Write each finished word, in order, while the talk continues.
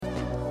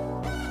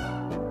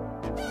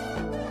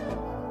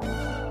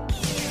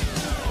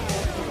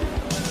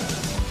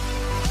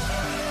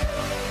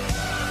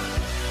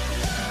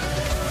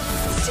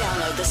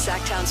Download the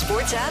Sacktown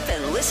Sports app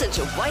and listen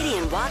to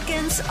Whitey and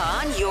Watkins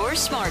on your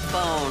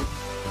smartphone.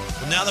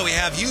 Well, now that we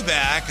have you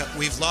back,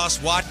 we've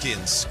lost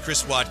Watkins,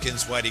 Chris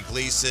Watkins, Whitey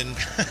Gleason,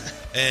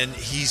 and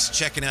he's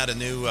checking out a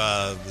new,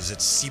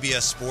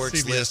 CBS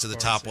Sports list of the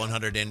top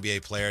 100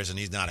 NBA players, and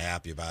he's not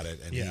happy about it.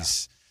 And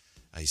he's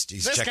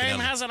this checking game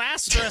out. has an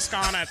asterisk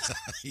on it.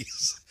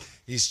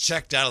 He's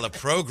checked out of the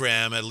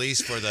program, at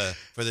least for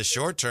the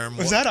short term.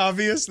 Was that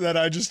obvious that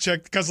I just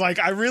checked? Because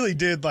I really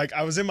did.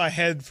 I was in my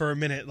head for a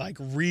minute,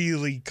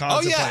 really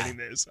contemplating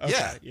this.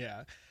 Okay,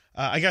 yeah.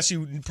 I guess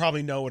you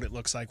probably know what it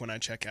looks like when I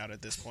check out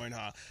at this point,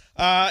 huh?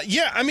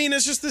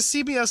 It's just the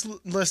CBS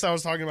list I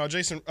was talking about.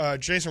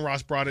 Jason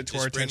Ross brought it to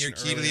our attention.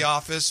 Bring your key to the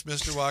office,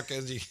 Mr.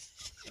 Watkins.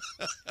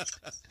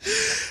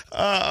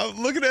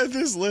 Looking at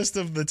this list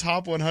of the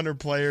top 100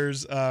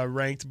 players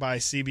ranked by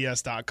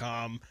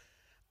CBS.com,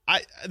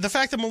 the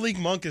fact that Malik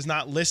Monk is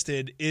not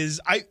listed is,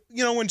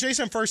 when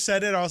Jason first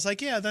said it, I was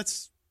like, yeah,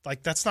 that's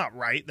not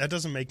right. That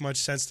doesn't make much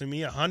sense to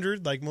me.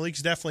 100,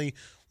 Malik's definitely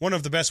one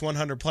of the best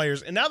 100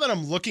 players. And now that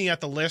I'm looking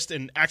at the list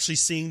and actually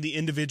seeing the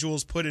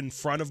individuals put in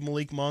front of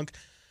Malik Monk,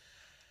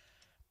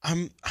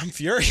 I'm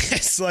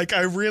furious.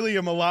 I really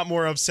am a lot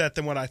more upset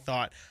than what I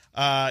thought.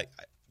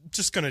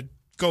 Just going to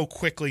go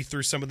quickly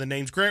through some of the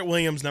names. Grant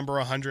Williams, number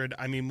 100.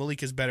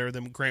 Malik is better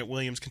than Grant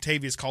Williams.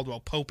 Contavious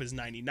Caldwell-Pope is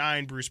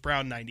 99. Bruce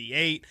Brown,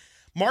 98.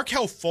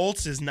 Markelle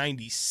Fultz is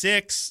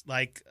 96.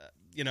 Mike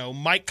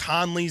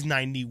Conley's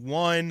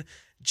 91.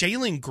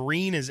 Jalen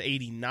Green is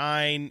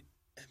 89.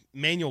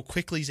 Manuel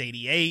Quickley's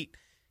 88.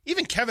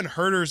 Even Kevin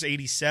Huerter's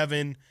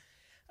 87.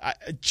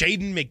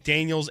 Jaden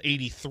McDaniels,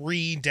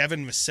 83.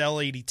 Devin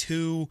Vassell,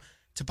 82.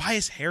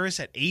 Tobias Harris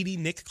at 80.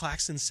 Nick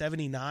Claxton,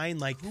 79.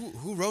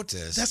 Who wrote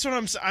this? That's what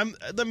I'm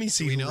let me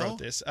see who wrote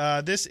this.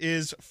 This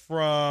is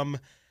from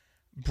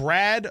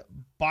Brad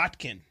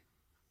Botkin.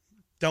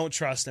 Don't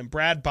trust him.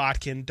 Brad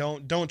Botkin.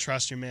 Don't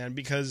trust your man,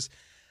 because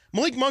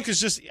Malik Monk is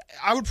just,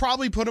 I would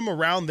probably put him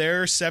around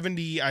there.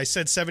 70, I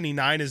said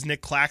 79 is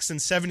Nick Claxton,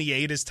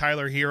 78 is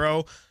Tyler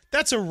Hero.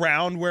 That's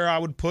around where I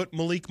would put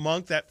Malik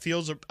Monk. That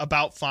feels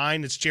about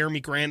fine. It's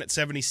Jeremy Grant at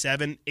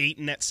 77,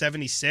 Ayton at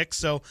 76.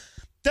 So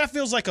that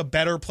feels like a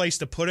better place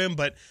to put him,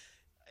 but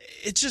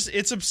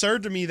it's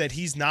absurd to me that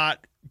he's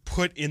not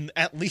put in,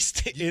 at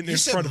least in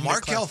front of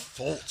Markelle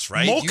Fultz,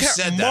 right? You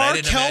said that. I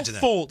didn't imagine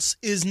that. Markelle Fultz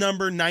is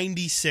number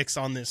 96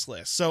 on this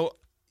list. So,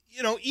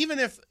 even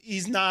if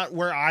he's not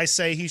where I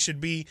say he should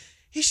be,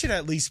 he should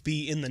at least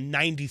be in the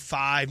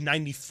 95,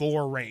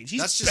 94 range.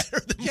 He's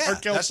better than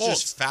Markelle Fultz.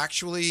 That's just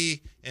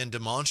factually and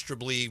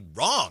demonstrably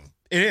wrong.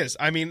 It is.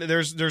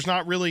 There's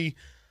not really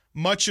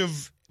much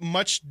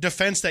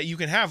defense that you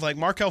can have.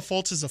 Markelle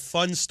Fultz is a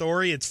fun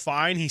story. It's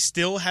fine. He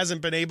still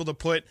hasn't been able to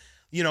put,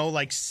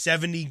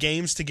 70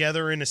 games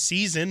together in a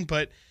season,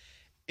 but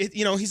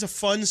he's a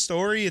fun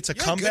story. It's a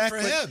comeback.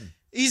 Good for him.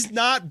 He's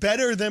not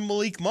better than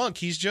Malik Monk.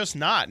 He's just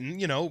not.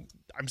 And,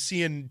 I'm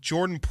seeing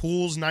Jordan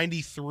Poole's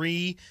 93.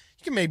 You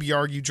can maybe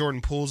argue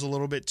Jordan Poole's a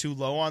little bit too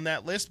low on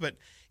that list, but,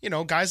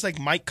 guys like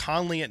Mike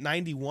Conley at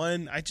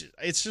 91,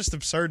 it's just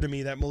absurd to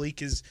me that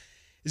Malik is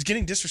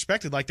getting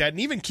disrespected like that.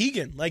 And even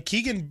Keegan.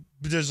 Keegan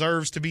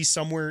deserves to be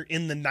somewhere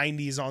in the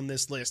 90s on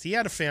this list. He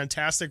had a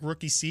fantastic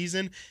rookie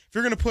season. If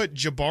you're going to put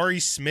Jabari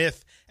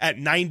Smith at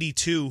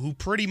 92, who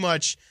pretty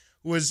much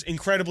was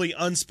incredibly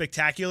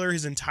unspectacular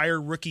his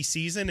entire rookie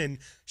season and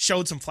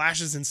showed some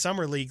flashes in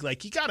Summer League,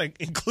 you got to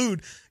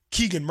include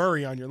Keegan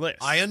Murray on your list.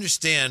 I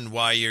understand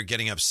why you're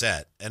getting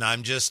upset, and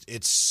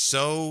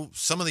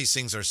some of these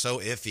things are so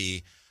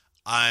iffy.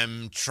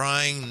 I'm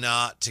trying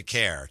not to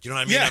care. You know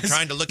what I mean? Yes. I'm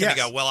trying to look at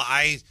it and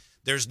go,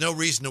 there's no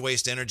reason to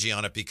waste energy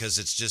on it because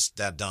it's just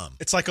that dumb.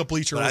 It's like a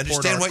Bleacher Report I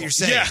understand article. what you're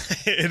saying.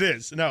 Yeah, it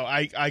is. No,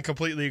 I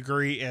completely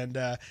agree. And,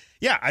 I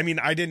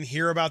didn't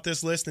hear about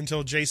this list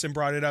until Jason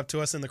brought it up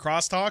to us in the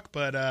crosstalk.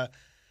 But, I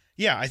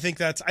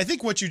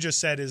think what you just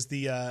said is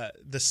the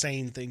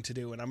sane thing to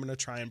do, and I'm going to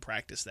try and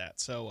practice that.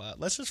 So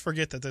let's just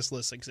forget that this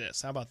list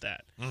exists. How about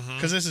that?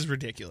 Because this is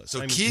ridiculous.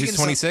 So He's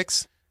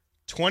 26?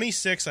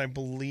 26, I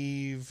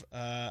believe.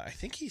 I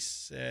think he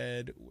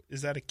said,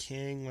 is that a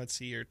king? Let's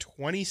see here.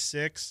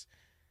 26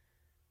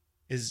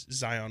 is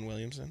Zion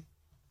Williamson.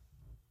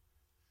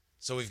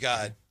 So we've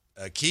got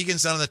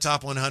Keegan's not in the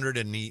top 100,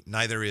 and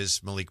neither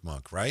is Malik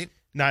Monk, right?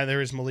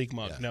 Neither is Malik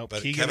Monk. No,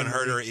 but Keegan Kevin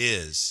Huerter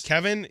is.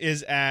 Kevin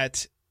is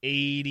at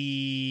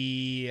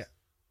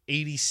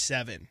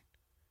 87.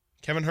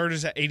 Kevin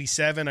Huerter's at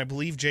 87. I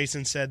believe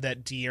Jason said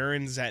that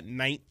De'Aaron's at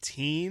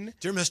 19.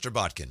 Dear Mr.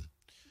 Botkin.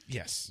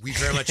 Yes. We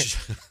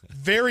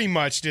very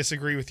much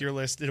disagree with your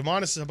list.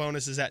 Domantas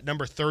Sabonis is at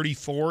number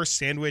 34,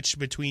 sandwiched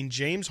between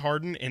James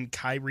Harden and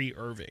Kyrie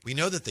Irving. We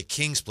know that the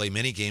Kings play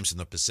many games in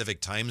the Pacific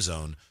time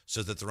zone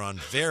so that they're on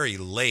very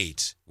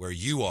late where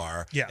you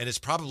are, and it's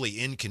probably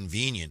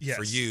inconvenient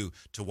for you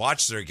to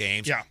watch their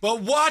games. Yeah. But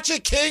watch a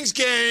Kings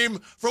game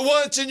for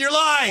once in your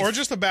life. Or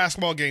just a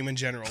basketball game in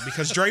general,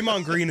 because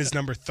Draymond Green is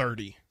number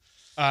 30.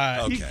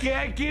 Okay. You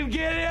can't keep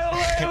getting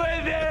away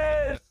with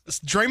it.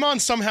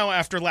 Draymond somehow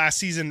after last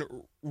season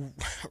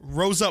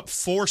rose up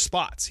 4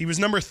 spots. He was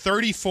number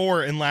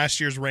 34 in last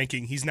year's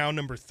ranking. He's now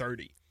number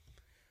 30.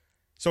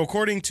 So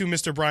according to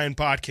Mr. Brian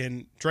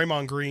Botkin,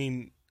 Draymond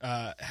Green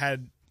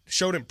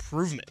showed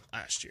improvement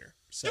last year.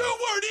 So. You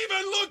weren't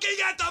even looking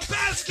at the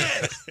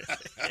basket.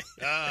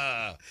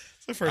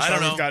 It's the first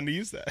time we've gotten to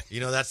use that.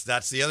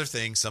 That's the other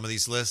thing. Some of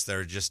these lists,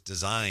 they're just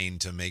designed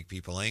to make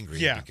people angry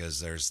because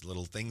there's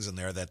little things in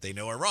there that they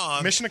know are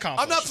wrong. Mission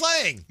accomplished. I'm not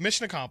playing.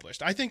 Mission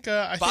accomplished. I think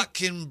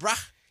Botkin,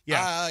 brah.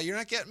 Yeah. You're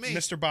not getting me.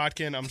 Mr.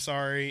 Botkin, I'm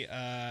sorry.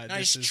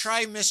 Nice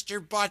try,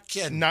 Mr.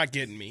 Botkin. Not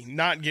getting me.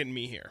 Not getting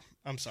me here.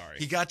 I'm sorry.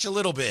 He got you a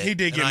little bit. He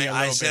did get me a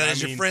little bit. I said,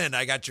 as your friend,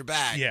 I got your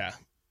back. Yeah.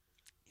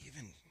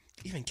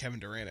 Even Kevin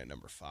Durant at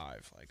number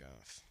 5.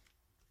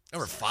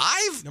 Number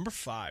 5? Number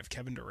 5,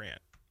 Kevin Durant.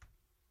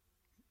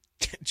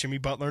 Jimmy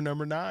Butler,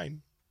 number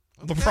 9.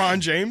 Okay. LeBron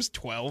James,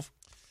 12.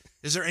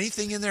 Is there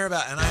anything in there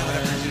about,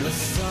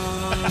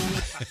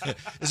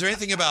 is there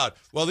anything about,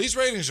 well, these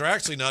ratings are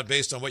actually not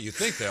based on what you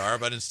think they are,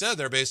 but instead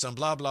they're based on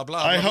blah, blah,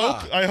 blah,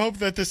 I hope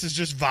that this is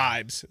just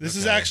vibes. This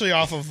is actually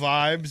off of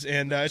vibes,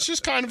 and it's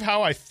just kind of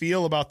how I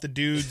feel about the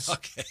dudes.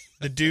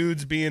 The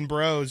dudes being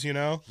bros,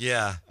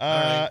 Yeah.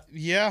 Right.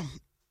 Yeah.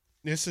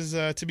 This is,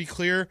 to be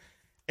clear,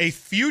 a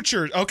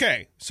future.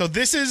 Okay, so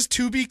this is,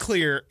 to be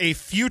clear, a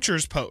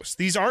futures post.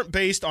 These aren't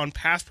based on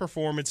past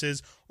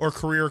performances or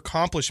career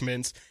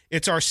accomplishments.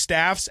 It's our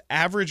staff's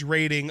average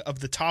rating of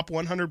the top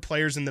 100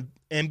 players in the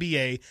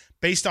NBA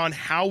based on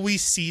how we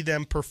see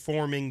them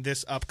performing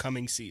this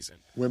upcoming season.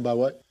 Win by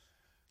what?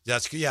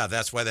 That's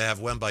why they have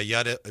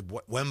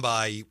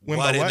Wemba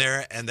what in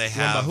there, and they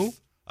have who?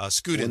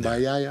 Scoot in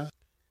there.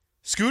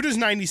 Scoot is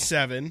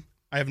 97.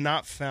 I have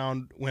not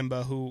found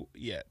Wemba who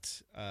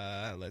yet.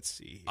 Let's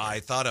see here.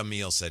 I thought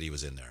Emil said he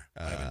was in there.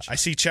 I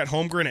see Chet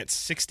Holmgren at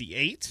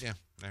 68. Yeah,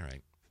 all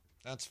right.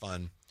 That's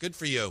fun. Good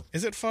for you.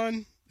 Is it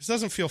fun? This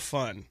doesn't feel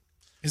fun.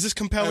 Is this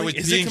compelling?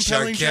 Is it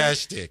compelling?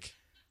 Sarcastic.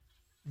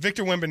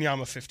 Victor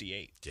Wembanyama,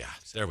 58. Yeah,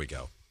 there we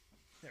go.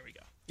 There we go.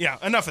 Yeah,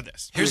 enough of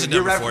this. Here's a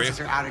number for you. Your references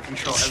are out of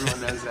control.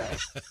 Everyone knows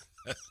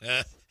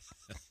that.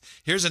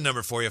 Here's a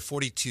number for you,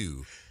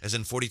 42, as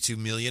in 42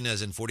 million,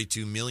 as in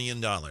 $42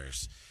 million.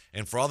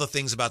 And for all the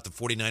things about the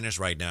 49ers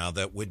right now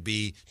that would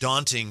be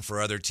daunting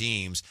for other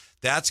teams,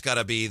 that's got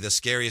to be the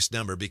scariest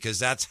number because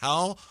that's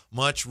how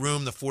much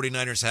room the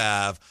 49ers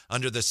have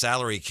under the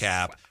salary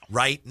cap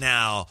right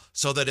now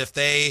so that if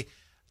they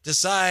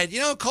decide,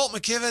 Colt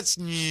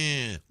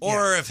McKivitz,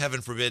 or if,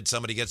 heaven forbid,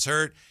 somebody gets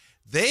hurt,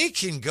 they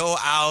can go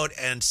out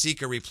and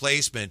seek a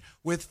replacement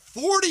with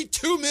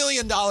 $42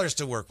 million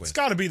to work with. It's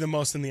got to be the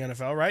most in the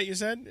NFL, right? You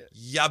said?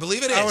 Yeah, I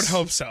believe it is. I would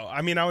hope so.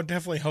 I would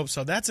definitely hope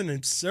so. That's an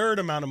absurd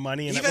amount of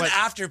money. And even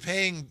after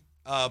paying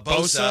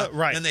Bosa,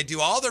 right. And they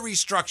do all the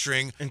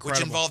restructuring,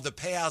 which involved the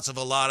payouts of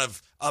a lot of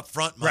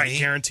upfront money,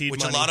 guaranteed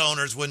which money. A lot of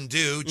owners wouldn't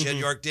do. Jed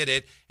York did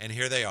it, and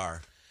here they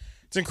are.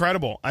 It's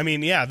incredible.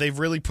 They've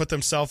really put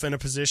themselves in a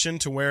position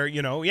to where,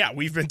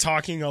 we've been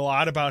talking a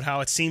lot about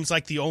how it seems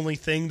like the only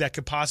thing that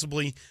could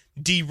possibly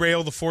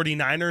derail the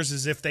 49ers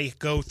is if they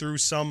go through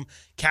some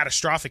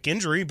catastrophic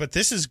injury, but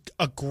this is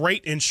a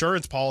great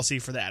insurance policy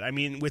for that.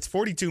 With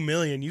 $42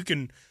 million, you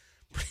can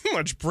pretty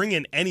much bring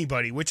in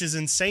anybody, which is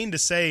insane to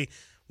say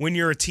when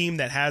you're a team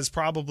that has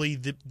probably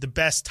the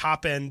best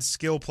top-end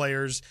skill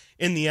players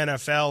in the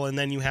NFL, and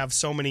then you have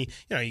so many,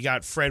 you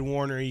got Fred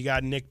Warner, you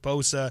got Nick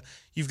Bosa,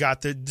 you've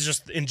got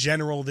just in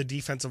general the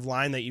defensive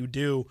line that you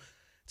do.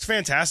 It's a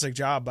fantastic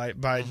job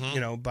by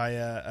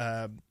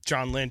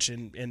John Lynch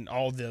and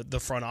all the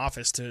front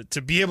office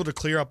to be able to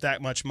clear up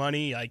that much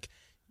money. Like,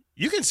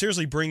 you can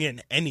seriously bring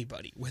in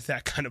anybody with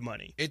that kind of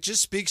money. It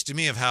just speaks to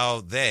me of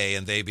how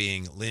they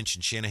being Lynch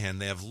and Shanahan,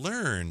 they have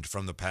learned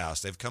from the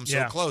past. They've come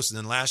so close. And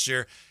then last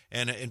year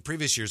and in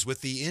previous years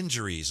with the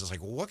injuries, it's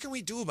like, well, what can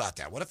we do about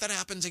that? What if that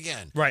happens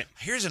again? Right.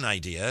 Here's an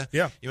idea.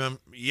 Yeah.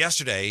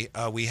 Yesterday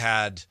we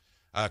had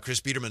Chris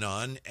Biederman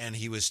on, and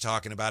he was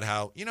talking about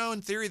how,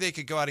 in theory they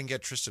could go out and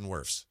get Tristan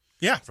Wirfs.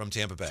 Yeah, from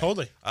Tampa Bay.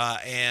 Totally.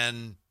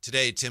 And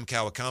today, Tim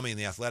Kawakami in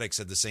The Athletic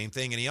said the same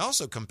thing. And he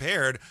also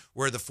compared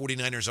where the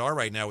 49ers are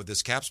right now with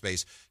this cap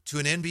space to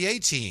an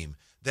NBA team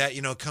that,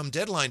 come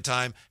deadline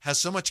time, has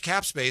so much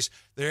cap space,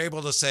 they're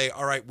able to say,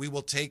 all right, we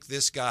will take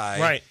this guy.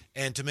 Right.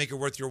 And to make it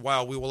worth your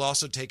while, we will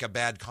also take a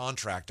bad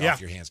contract off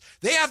your hands.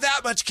 They have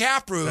that much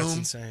cap room. That's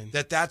insane.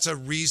 That's a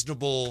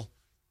reasonable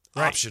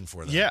option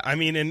for them. Yeah,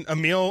 and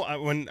Emil,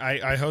 when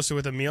I hosted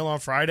with Emil on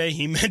Friday,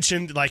 he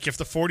mentioned, like, if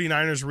the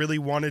 49ers really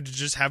wanted to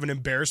just have an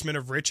embarrassment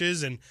of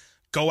riches and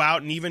go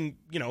out and even,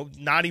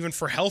 not even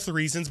for health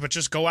reasons, but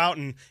just go out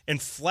and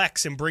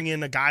flex and bring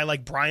in a guy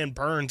like Brian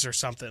Burns or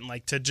something,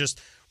 like, to just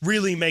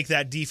really make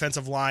that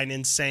defensive line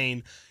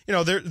insane.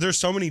 There's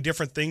so many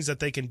different things that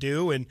they can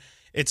do, and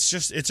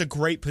it's a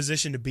great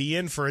position to be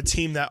in for a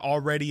team that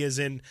already is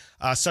in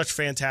such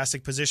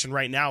fantastic position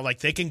right now. Like,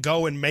 they can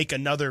go and make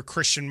another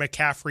Christian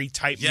McCaffrey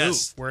type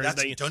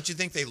move. Don't you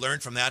think they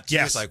learned from that too?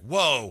 Yes. It's like,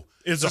 whoa,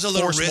 it's a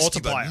little risky,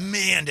 multiplier. but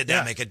man, did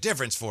that make a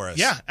difference for us.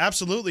 Yeah,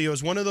 absolutely. It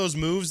was one of those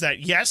moves that,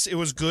 yes, it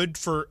was good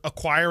for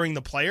acquiring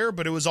the player,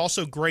 but it was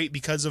also great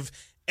because of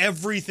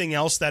everything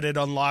else that it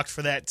unlocked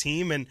for that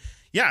team. And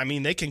yeah, I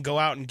mean, they can go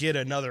out and get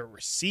another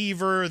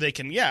receiver. They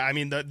can, I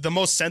mean, the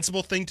most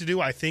sensible thing to do,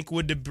 I think,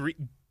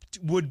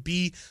 would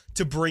be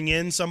to bring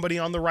in somebody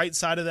on the right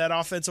side of that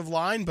offensive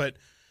line. But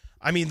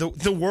I mean,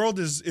 the world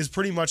is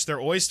pretty much their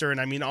oyster. And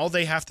I mean, all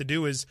they have to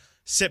do is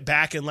sit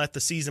back and let the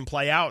season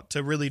play out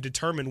to really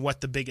determine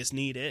what the biggest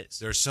need is.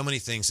 There's so many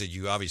things that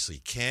you obviously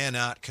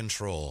cannot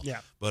control,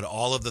 but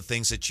all of the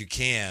things that you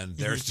can,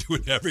 they're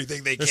doing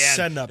everything they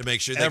can to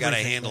make sure they got a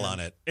handle on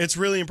it. It's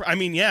really, I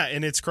mean,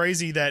 and it's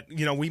crazy that,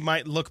 we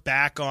might look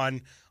back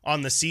on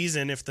the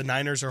season if the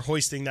Niners are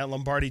hoisting that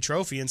Lombardi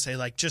trophy and say,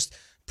 like, just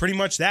pretty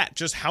much that,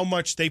 just how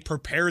much they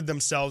prepared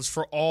themselves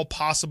for all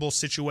possible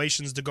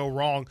situations to go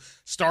wrong,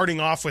 starting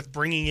off with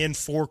bringing in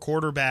 4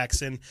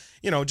 quarterbacks and,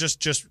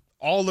 just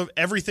all of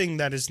everything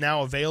that is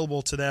now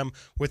available to them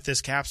with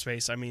this cap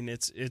space. I mean,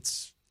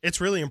 it's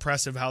really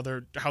impressive how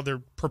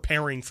they're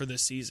preparing for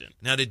this season.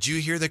 Now, did you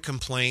hear the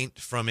complaint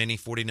from any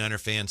 49er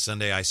fans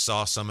Sunday? I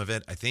saw some of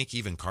it. I think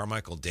even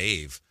Carmichael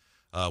Dave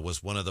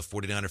was one of the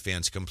 49er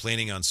fans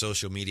complaining on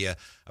social media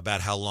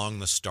about how long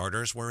the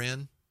starters were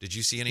in. Did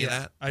you see any of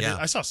that?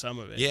 I saw some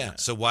of it. Yeah.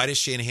 So why does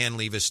Shanahan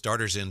leave his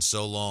starters in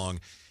so long?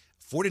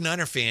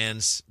 49er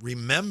fans,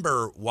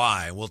 remember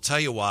why. We'll tell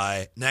you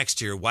why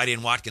next year. Whitey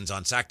and Watkins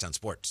on Sacktown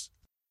Sports.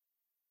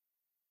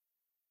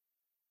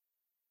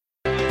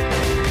 At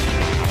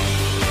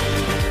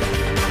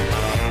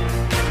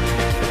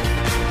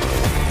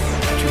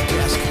your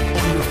desk,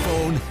 on your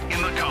phone,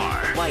 in the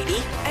car. Whitey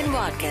and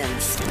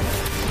Watkins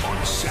on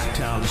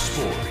Sacktown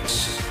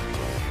Sports.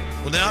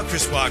 Well, now,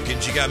 Chris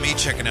Watkins, you got me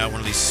checking out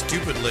one of these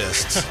stupid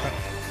lists.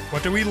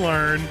 What do we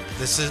learn?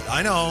 This is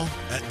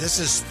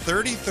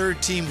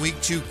 33rd team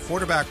week 2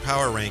 quarterback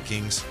power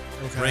rankings,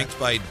 ranked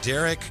by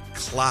Derek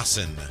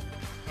Klassen.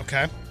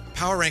 Okay.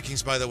 Power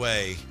rankings, by the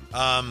way,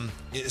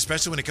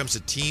 especially when it comes to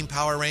team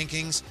power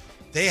rankings,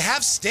 they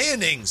have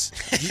standings.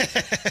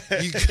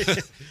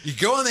 You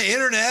go on the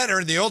internet,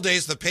 or in the old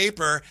days, the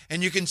paper,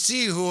 and you can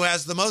see who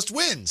has the most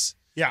wins.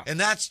 Yeah. And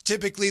that's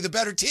typically the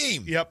better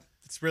team. Yep.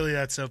 It's really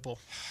that simple.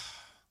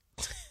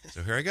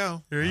 So here I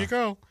go. Here you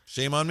go.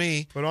 Shame on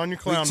me. Put on your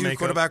clown Week 2 makeup.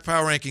 quarterback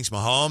power rankings: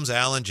 Mahomes,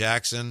 Allen,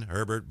 Jackson,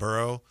 Herbert,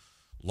 Burrow,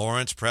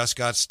 Lawrence,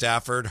 Prescott,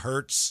 Stafford,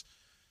 Hurts,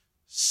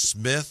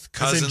 Smith,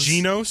 Cousins. As in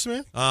Geno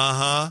Smith?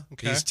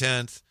 Okay. He's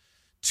 10th.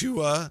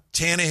 Tua,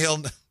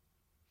 Tannehill,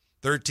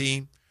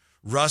 13.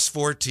 Russ,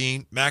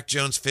 14. Mac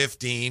Jones,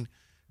 15.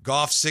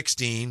 Goff,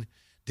 16.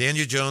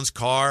 Daniel Jones,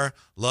 Carr,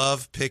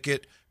 Love,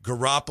 Pickett,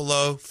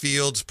 Garoppolo,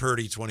 Fields,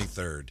 Purdy,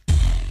 23rd.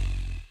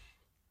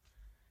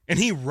 And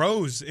he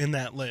rose in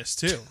that list,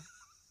 too.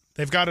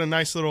 They've got a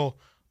nice little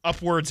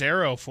upwards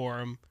arrow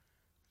for him,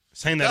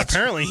 saying that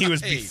apparently he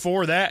was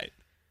before that.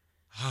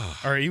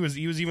 Or he was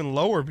even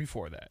lower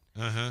before that.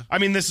 I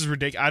mean, this is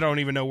ridiculous. I don't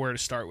even know where to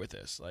start with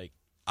this. Like,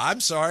 I'm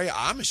sorry.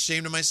 I'm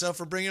ashamed of myself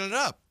for bringing it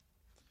up.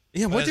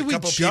 Yeah, what did we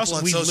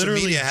just? We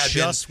literally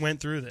just went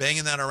through this.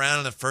 Banging that around,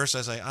 and at first I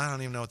was like, I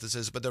don't even know what this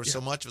is. But there was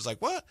so much. It was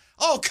like, what?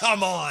 Oh,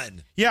 come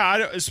on.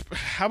 Yeah.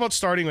 How about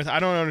starting with, I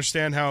don't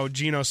understand how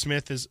Geno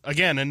Smith is,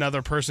 again,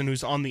 another person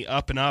who's on the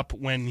up and up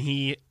when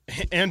he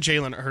and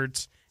Jalen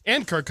Hurts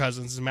and Kirk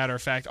Cousins, as a matter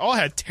of fact, all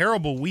had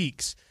terrible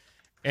weeks.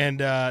 And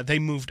they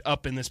moved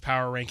up in this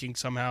power ranking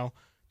somehow.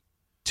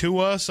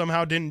 Tua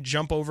somehow didn't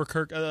jump over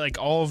Kirk. Like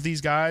all of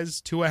these guys,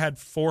 Tua had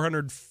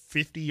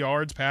 450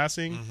 yards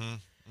passing.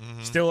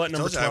 Still at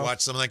number 12. I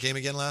watched some of that game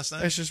again last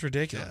night. It's just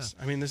ridiculous.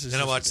 Yeah. I mean, this is. Then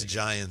I watched ridiculous. the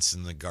Giants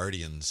and the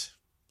Guardians.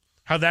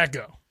 How'd that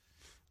go?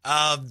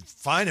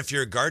 Fine if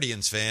you're a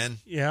Guardians fan.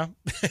 Yeah,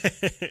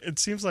 it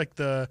seems like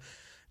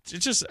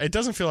it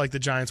doesn't feel like the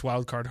Giants'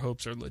 wild card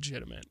hopes are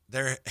legitimate.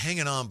 They're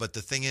hanging on, but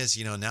the thing is,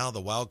 now the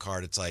wild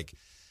card, it's like,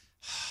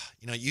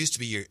 it used to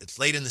be it's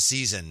late in the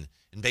season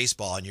in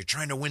baseball, and you're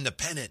trying to win the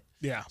pennant.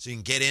 Yeah. So you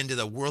can get into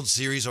the World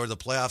Series or the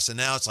playoffs, and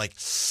now it's like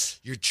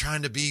you're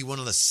trying to be one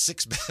of the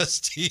 6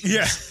 best teams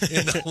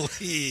in the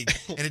league,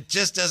 and it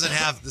just doesn't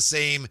have the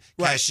same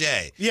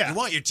cachet. Yeah. You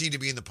want your team to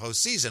be in the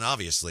postseason,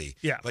 obviously,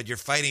 but you're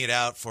fighting it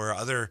out for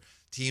other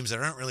teams that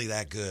aren't really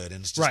that good,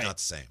 and it's just not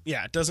the same.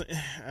 Yeah, it doesn't.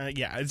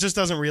 It just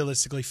doesn't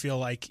realistically feel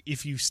like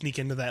if you sneak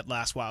into that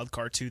last wild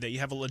card too, that you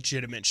have a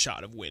legitimate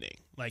shot of winning.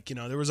 Like,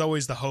 there was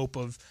always the hope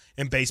of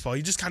in baseball,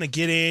 you just kind of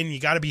get in, you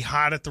got to be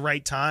hot at the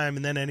right time,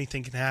 and then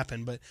anything can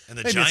happen. And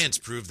the Giants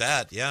proved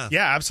that, yeah,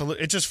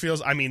 absolutely. It just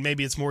feels. I mean,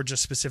 maybe it's more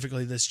just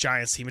specifically this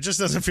Giants team. It just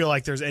doesn't feel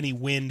like there's any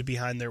wind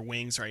behind their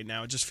wings right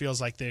now. It just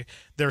feels like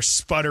they're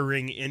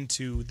sputtering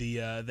into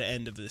the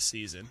end of this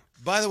season.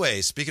 By the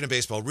way, speaking of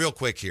baseball, real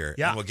quick here,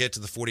 and we'll get to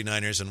the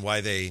 49ers and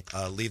why they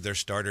leave their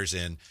starters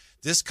in.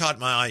 This caught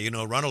my eye.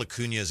 Ronald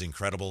Acuna is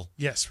incredible.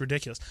 Yes,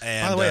 ridiculous.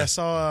 And, by the way, I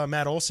saw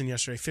Matt Olson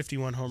yesterday,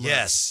 51 home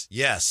runs.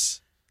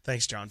 Yes.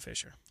 Thanks, John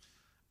Fisher.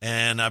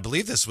 And I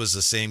believe this was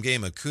the same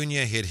game.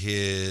 Acuna hit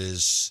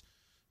his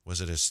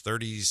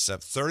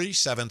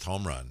 37th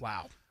home run.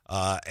 Wow.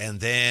 And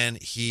then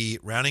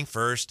rounding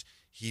first,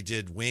 he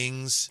did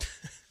wings.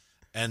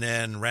 And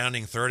then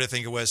rounding third, I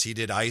think it was, he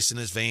did ice in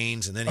his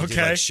veins. And then he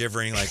did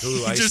shivering, like,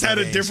 ooh, ice. He just had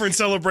a different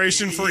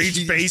celebration for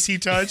each base he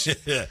touched.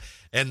 Yeah.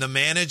 And the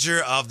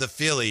manager of the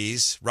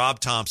Phillies, Rob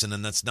Thompson,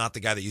 and that's not the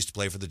guy that used to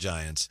play for the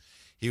Giants,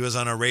 he was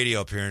on a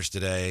radio appearance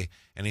today,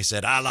 and he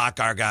said, I like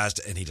our guys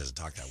to, and he doesn't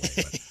talk that way,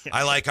 but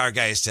I like our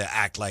guys to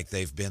act like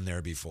they've been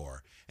there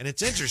before. And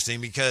it's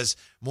interesting because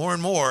more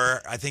and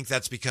more, I think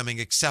that's becoming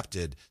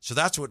accepted. So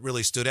that's what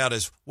really stood out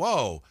is,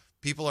 whoa,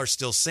 people are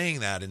still saying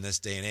that in this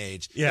day and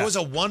age. Yeah. It was a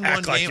 1-1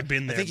 Act like game. you've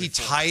been there I think he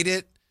before. tied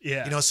it.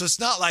 Yeah. So it's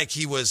not like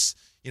he was,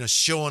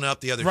 showing up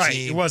the other Right.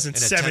 team. It wasn't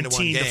in a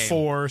 10-1 game. 17-4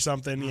 or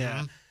something.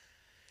 Yeah.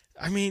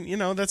 I mean,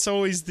 that's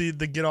always the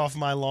get off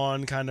my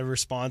lawn kind of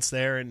response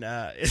there. And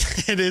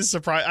it is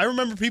surprising. I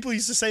remember people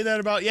used to say that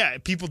about,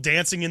 people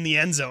dancing in the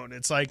end zone.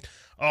 It's like,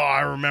 oh,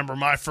 I remember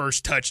my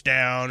first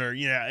touchdown, or,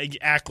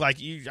 act like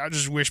I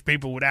just wish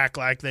people would act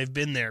like they've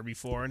been there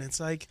before. And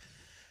it's like,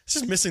 it's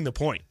just missing the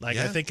point. Like,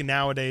 I think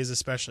nowadays,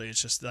 especially, it's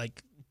just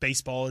like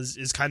baseball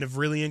is kind of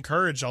really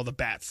encouraged all the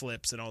bat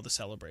flips and all the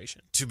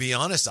celebration. To be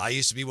honest, I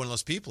used to be one of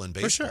those people in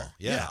baseball. For sure.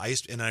 Yeah.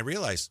 I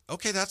realized,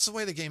 okay, that's the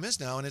way the game is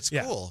now, and it's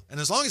cool. And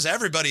as long as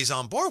everybody's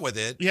on board with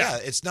it,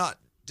 it's not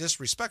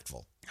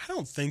disrespectful. I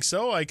don't think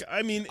so. Like,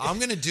 I mean, I'm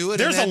going to do it.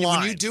 There's and then a line.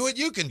 when you do it,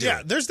 you can do Yeah,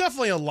 it. there's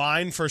definitely a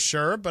line for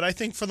sure, but I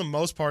think for the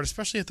most part,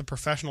 especially at the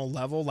professional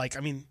level, like, I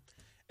mean,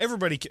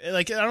 everybody,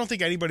 like, I don't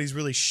think anybody's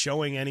really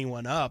showing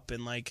anyone up,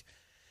 and like,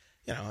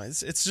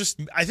 it's just,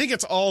 I think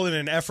it's all in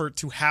an effort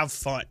to have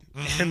fun.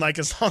 And like,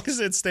 as long as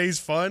it stays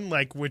fun,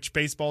 like, which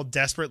baseball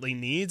desperately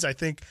needs, I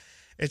think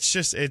it's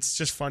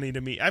just funny to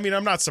me. I mean,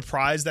 I'm not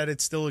surprised that it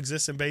still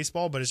exists in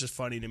baseball, but it's just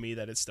funny to me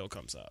that it still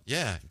comes up.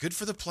 Yeah, good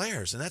for the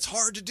players, and that's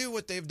hard to do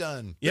what they've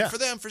done. Yeah. Good for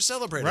them for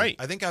celebrating. Right.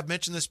 I think I've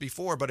mentioned this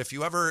before, but if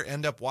you ever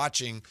end up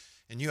watching,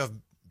 and you have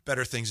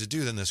better things to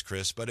do than this,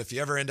 Chris, but if you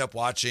ever end up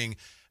watching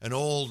an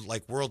old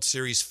like World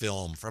Series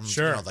film from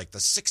like the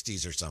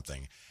 60s or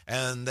something,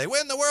 and they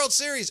win the World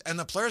Series, and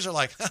the players are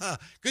like, haha,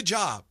 good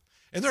job.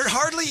 And they're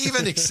hardly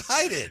even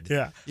excited.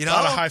 Yeah. You A know?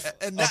 lot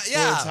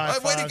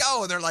of Way to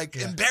go. And they're like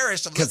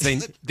embarrassed. Because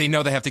they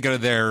know they have to go to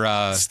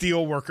their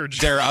steel worker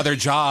job. their other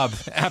job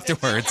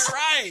afterwards.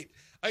 Right.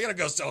 I got to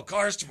go sell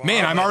cars tomorrow.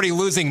 Man, I'm already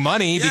losing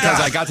money because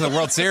I got to the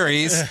World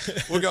Series.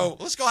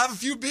 Let's go have a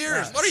few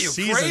beers. What are you,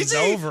 Season's crazy?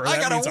 over. I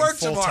That got means to I'm work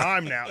full tomorrow.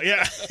 time now.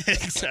 Yeah.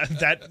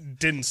 That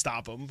didn't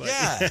stop them. But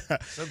Yeah.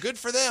 So good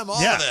for them,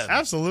 all yeah, of them.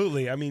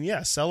 absolutely. I mean,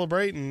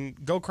 celebrate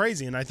and go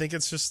crazy. And I think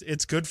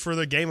it's good for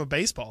the game of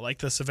baseball. Like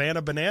the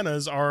Savannah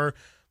Bananas are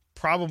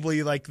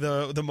probably like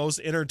the most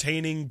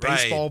entertaining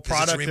baseball Right, 'cause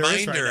product it's a there is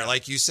reminder, right now.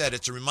 like you said,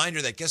 it's a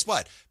reminder that guess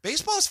what?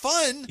 Baseball's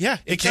fun. Yeah,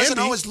 it it can doesn't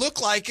be. always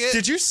look like it.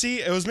 Did you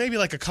see? It was maybe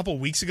like a couple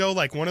weeks ago.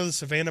 Like one of the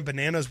Savannah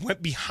Bananas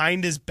went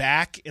behind his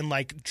back and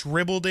like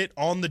dribbled it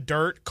on the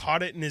dirt,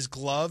 caught it in his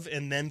glove,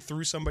 and then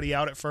threw somebody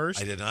out at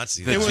first. I did not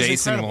see The that. It was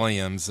Jason incredible.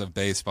 Williams of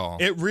baseball.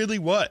 It really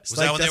was. Was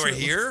that when they that's were what it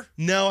was. here?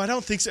 No, I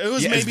don't think so. It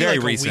was Yeah, it's maybe very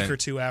like a recent. week or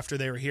two after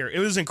they were here. It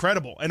was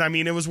incredible. And I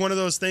mean, it was one of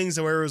those things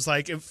where it was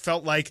like, it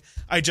felt like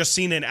I just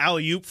seen an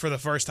alley-oop for the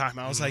first time.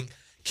 I was like,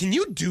 can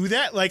you do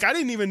that? Like, I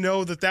didn't even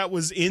know that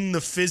was in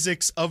the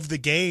physics of the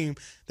game,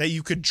 that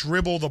you could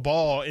dribble the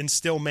ball and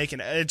still make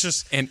it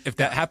just. And if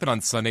that happened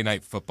on Sunday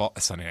night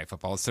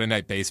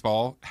Night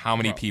Baseball, how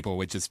many people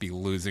would just be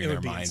losing their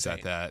would be minds insane.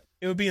 at that?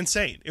 It would be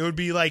insane. It would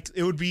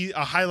be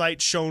a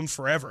highlight shown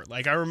forever.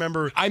 Like, I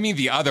remember. I mean,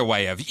 the other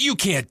way of you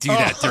can't do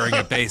that during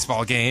a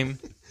baseball game.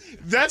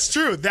 That's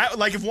true. That,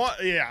 like,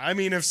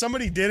 if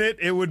somebody did it,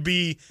 it would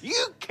be.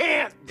 You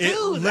can't do It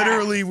that.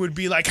 literally would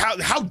be like,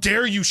 how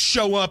dare you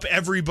show up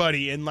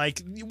everybody, and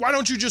like, why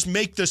don't you just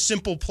make the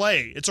simple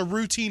play? It's a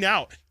routine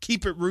out.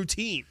 Keep it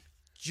routine.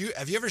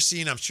 Have you ever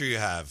seen, I'm sure you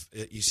have,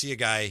 you see a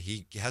guy,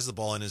 he has the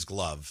ball in his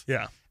glove.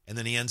 Yeah. And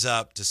then he ends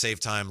up, to save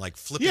time, like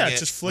flipping Yeah, it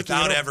just flicking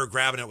without it over. ever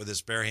grabbing it with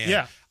his bare hand.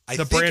 Yeah. I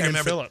The think I Brandon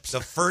remember Phillips. the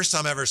first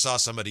time I ever saw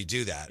somebody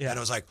do that. Yeah. And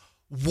I was like,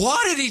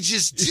 what did he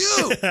just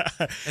do?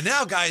 And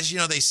now guys,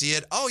 they see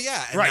it. Oh,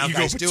 yeah. And Right, now you go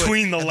guys do it,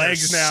 between the and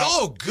legs they're now.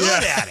 so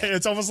good at it.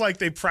 It's almost like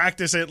they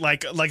practice it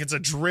like it's a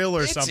drill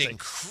or It's something.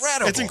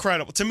 incredible. It's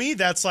incredible. To me,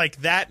 that's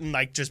like that and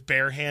like just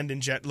bare hand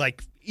and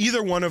like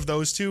either one of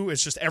those two.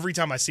 It's just every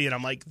time I see it,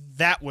 I'm like,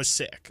 that was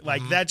sick.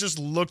 Like that just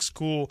looks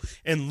cool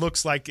and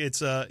looks like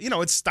it's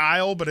it's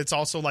style, but it's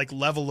also like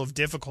level of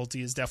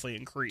difficulty is definitely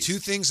increased. Two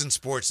things in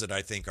sports that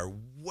I think are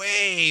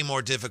way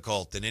more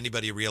difficult than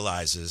anybody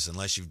realizes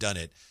unless you've done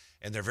it.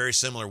 And they're very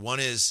similar. One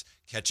is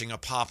catching a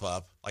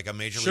pop-up, like a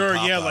major league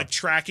pop-up. like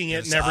tracking it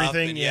and it's up,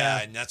 everything.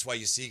 and and that's why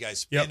you see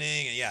guys Yep.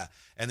 spinning. And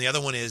and the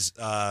other one is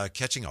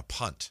catching a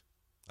punt.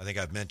 I think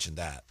I've mentioned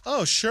that.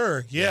 Oh,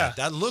 sure. Yeah.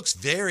 That looks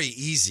very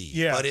easy,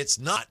 Yeah. but it's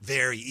not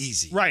very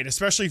easy. Right,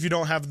 especially if you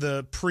don't have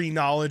the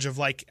pre-knowledge of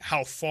like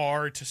how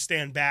far to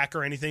stand back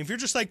or anything. If you're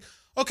just like,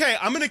 okay,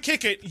 I'm going to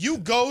kick it. You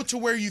go to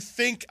where you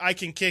think I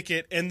can kick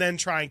it and then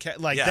try and catch.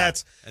 Like,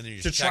 that's and then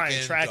you to try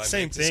and track.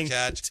 Same thing.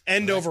 Catch? It's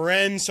end over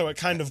end, so it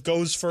kind of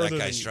goes further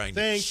That guy's than trying you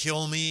think. to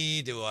kill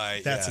me. Do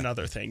I? That's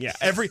another thing. Yeah.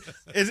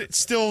 It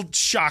still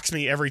shocks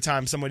me every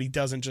time somebody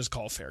doesn't just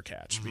call fair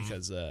catch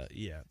because,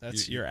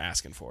 you're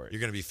asking for it. You're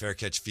going to be fair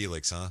catch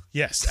Felix, huh?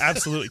 Yes,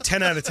 absolutely.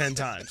 10 out of 10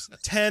 times.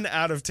 10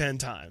 out of 10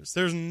 times.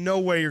 There's no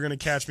way you're going to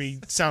catch me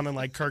sounding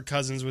like Kirk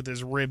Cousins with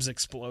his ribs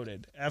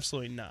exploded.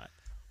 Absolutely not.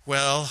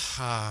 Well,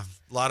 a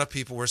lot of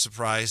people were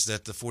surprised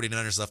that the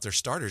 49ers left their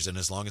starters in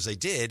as long as they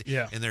did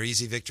in their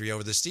easy victory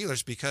over the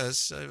Steelers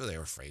because they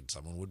were afraid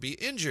someone would be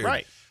injured.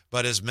 Right.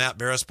 But as Matt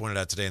Barris pointed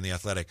out today in The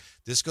Athletic,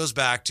 this goes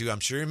back to,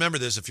 I'm sure you remember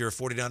this if you're a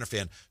 49er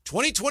fan,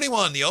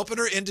 2021, the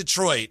opener in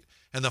Detroit,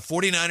 and the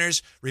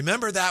 49ers,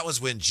 remember that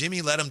was when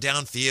Jimmy led them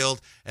downfield,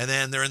 and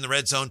then they're in the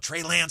red zone.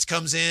 Trey Lance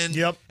comes in,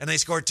 and they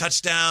score a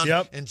touchdown,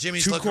 and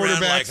Jimmy's looking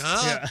around like,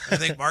 huh? Yeah. I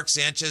think Mark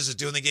Sanchez is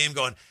doing the game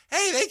going,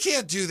 hey, they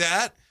can't do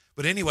that.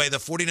 But anyway, the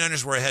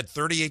 49ers were ahead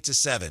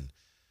 38-7.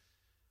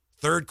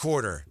 Third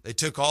quarter, they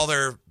took all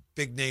their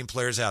big-name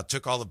players out,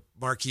 took all the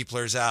marquee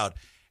players out,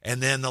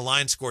 and then the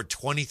line scored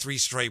 23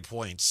 straight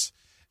points,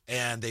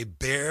 and they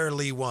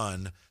barely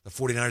won. The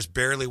 49ers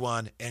barely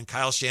won, and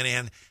Kyle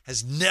Shanahan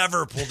has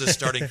never pulled his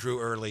starting crew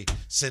early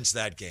since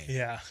that game.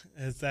 Yeah,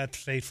 it's that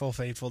fateful,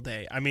 fateful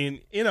day. I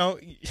mean,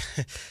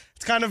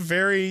 it's kind of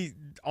very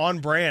on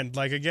brand.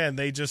 Like, again,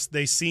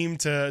 they seem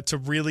to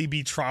really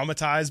be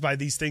traumatized by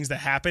these things that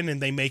happen, and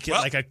they make it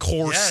like a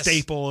core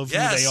staple of who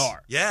they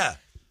are. Yeah,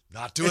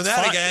 not doing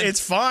that again.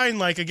 It's fine.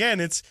 Like, again,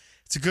 it's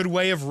a good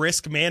way of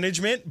risk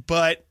management,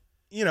 but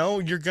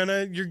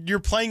you're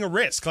playing a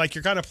risk. Like,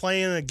 you're kind of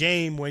playing a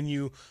game when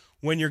you're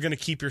going to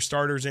keep your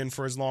starters in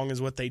for as long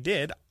as what they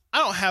did. I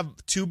don't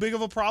have too big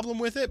of a problem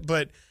with it,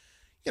 but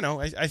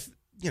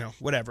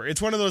whatever.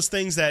 It's one of those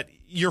things that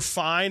you're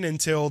fine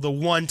until the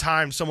one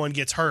time someone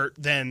gets hurt,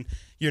 then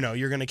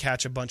you're going to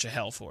catch a bunch of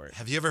hell for it.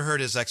 Have you ever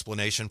heard his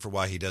explanation for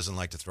why he doesn't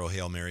like to throw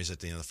Hail Marys at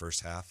the end of the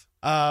first half?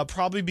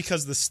 Probably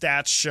because the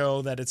stats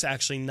show that it's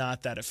actually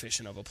not that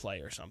efficient of a play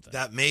or something.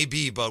 That may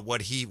be, but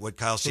what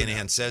Kyle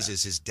Shanahan says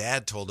is his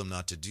dad told him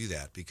not to do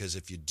that because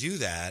if you do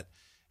that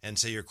and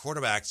say your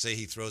quarterback, say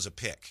he throws a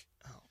pick.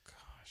 Oh,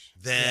 gosh.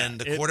 Then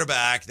the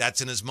quarterback,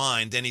 that's in his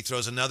mind. Then he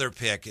throws another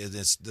pick in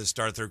the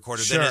start of third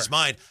quarter. Then in his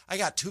mind, I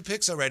got 2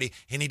 picks already,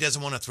 and he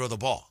doesn't want to throw the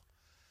ball.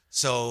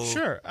 So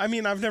sure. I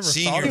mean, I've never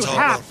thought you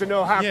have to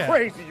know how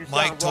crazy you sound.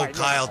 Mike told right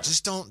Kyle, now.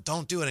 just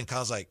don't do it. And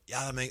Kyle's like,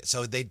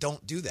 so they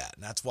don't do that.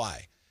 And that's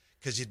why.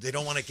 Because they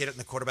don't want to get it in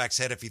the quarterback's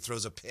head if he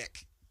throws a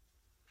pick.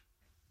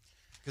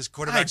 Because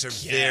quarterbacks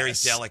are very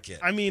delicate.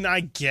 I mean,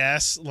 I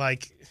guess,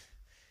 like...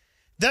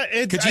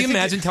 Could you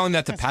imagine telling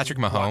that to Patrick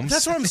Mahomes?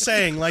 That's what I'm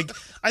saying. Like,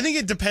 I think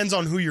it depends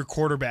on who your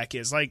quarterback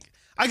is. Like,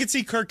 I could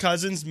see Kirk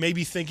Cousins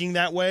maybe thinking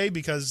that way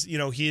because,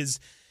 he is...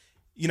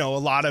 a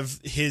lot of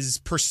his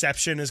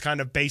perception is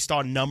kind of based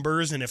on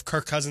numbers. And if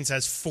Kirk Cousins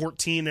has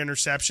 14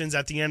 interceptions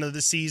at the end of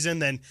the season,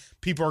 then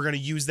people are going to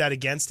use that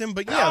against him.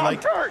 But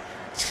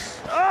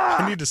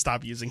I need to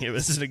stop using him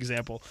as an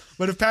example.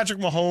 But if Patrick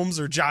Mahomes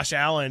or Josh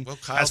Allen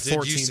has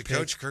 14 used to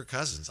coach Kirk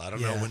Cousins. I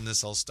don't know when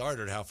this all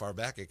started, how far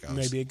back it goes.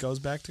 Maybe it goes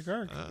back to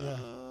Kirk.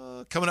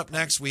 Coming up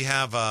next, we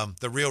have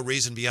the real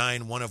reason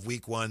behind one of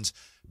Week 1's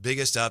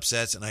biggest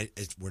upsets, and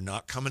we're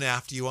not coming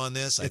after you on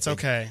this. It's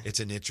okay. It's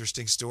an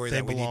interesting story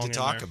that we need to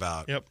talk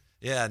about. Yep.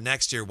 Yeah,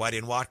 next year, Whitey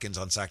and Watkins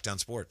on Sacktown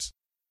Sports.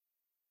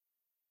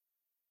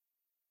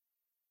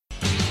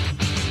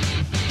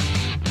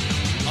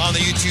 On the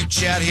YouTube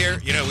chat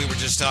here, we were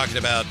just talking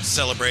about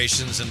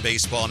celebrations in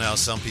baseball. Now,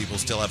 some people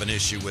still have an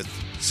issue with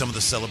some of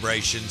the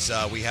celebrations.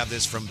 We have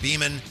this from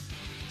Beeman.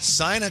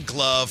 Sign a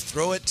glove,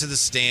 throw it to the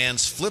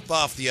stands, flip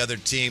off the other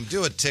team,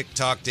 do a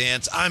TikTok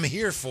dance. I'm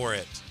here for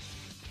it.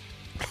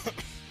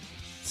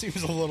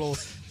 Seems a little.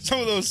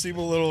 Some of those seem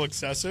a little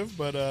excessive,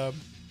 but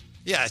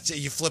yeah,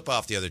 you flip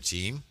off the other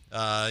team.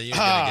 You're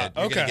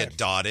gonna get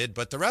dotted,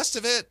 but the rest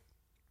of it,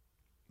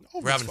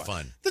 we're having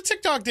fun. The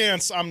TikTok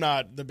dance, I'm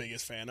not the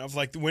biggest fan of.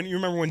 Like when you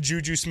remember when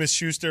Juju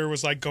Smith-Schuster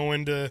was like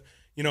going to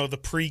the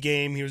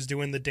pregame, he was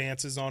doing the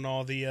dances on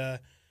all the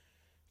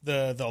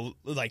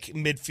like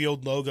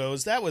midfield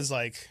logos. That was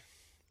like.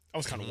 I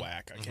was kind of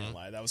whack. I can't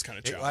lie. That was kind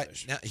of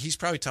childish. Now, he's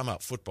probably talking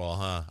about football,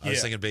 huh? I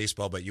was thinking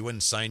baseball, but you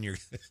wouldn't sign your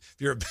if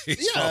you're a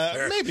baseball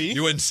player, maybe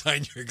you wouldn't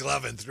sign your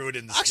glove and throw it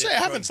in the Actually, I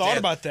haven't thought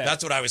about that.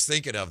 That's what I was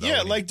thinking of, though.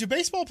 Yeah, like do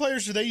baseball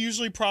players, do they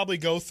usually probably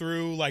go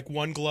through like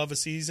one glove a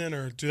season,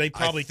 or do they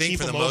probably keep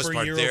them over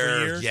year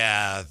over year?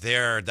 Yeah,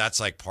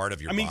 that's like part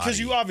of your body. Because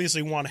you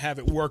obviously want to have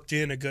it worked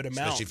in a good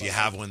amount. Especially if you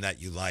have one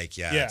that you like,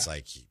 it's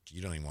like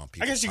you don't even want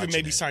people. I guess you could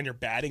maybe sign your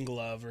batting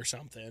glove or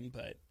something,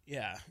 but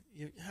yeah,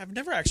 I've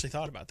never actually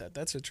thought about that.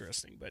 That's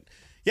interesting, but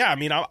yeah, I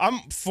mean, I'm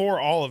for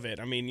all of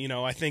it. I mean,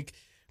 I think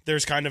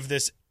there's kind of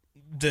this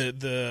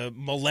the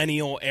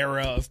millennial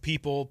era of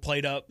people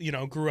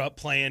grew up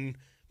playing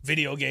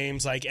video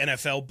games like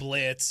NFL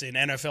Blitz and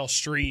NFL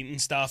Street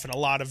and stuff, and a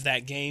lot of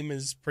that game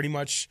is pretty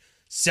much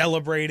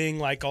celebrating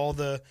like all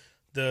the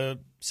the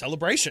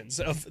celebrations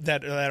of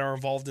that are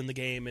involved in the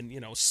game. And,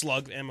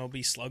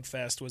 MLB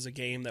Slugfest was a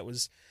game that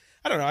was,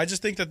 I don't know. I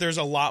just think that there's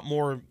a lot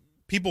more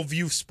people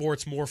view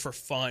sports more for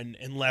fun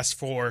and less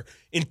for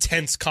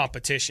intense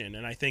competition.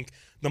 And I think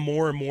the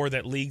more and more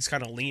that leagues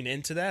kind of lean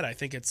into that, I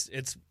think it's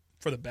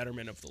for the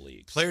betterment of the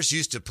league. Players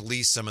used to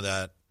police some of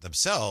that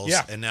themselves,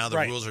 and now the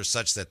rules are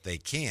such that they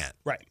can't.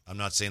 Right. I'm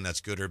not saying that's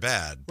good or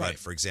bad, but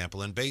for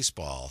example, in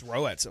baseball,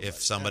 throw at somebody.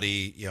 If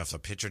somebody, if a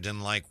pitcher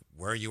didn't like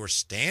where you were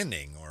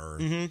standing, or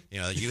you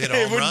hit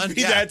a it home run, wouldn't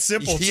be that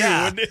simple, too,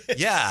 wouldn't it?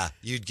 Yeah,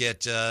 you'd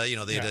get,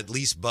 they'd at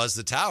least buzz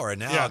the tower, and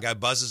now a guy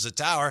buzzes the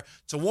tower.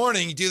 It's a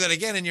warning. You do that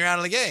again, and you're out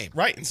of the game.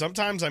 Right, and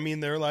sometimes,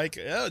 they're like,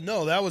 oh,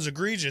 no, that was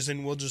egregious,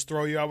 and we'll just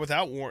throw you out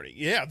without warning.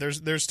 Yeah,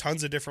 there's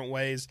tons of different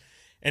ways.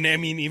 And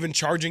even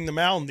charging the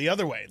mound the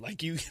other way, like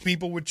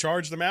people would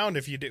charge the mound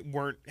if you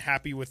weren't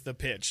happy with the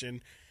pitch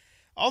and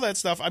all that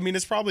stuff.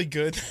 It's probably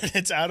good that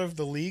it's out of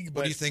the league. But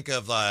what do you think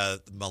of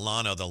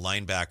Milano, the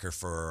linebacker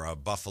for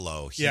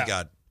Buffalo?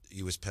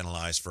 He was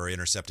penalized for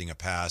intercepting a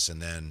pass and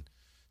then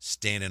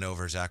standing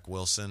over Zach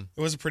Wilson.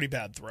 It was a pretty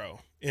bad throw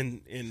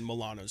in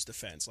Milano's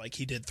defense. Like,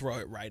 he did throw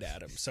it right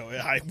at him. So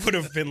I would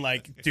have been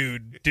like,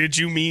 dude, did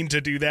you mean to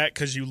do that?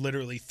 Because you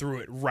literally threw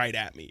it right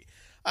at me.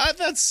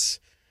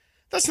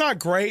 That's not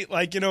great.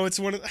 Like,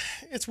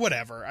 it's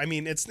whatever.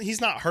 He's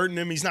not hurting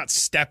him. He's not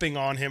stepping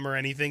on him or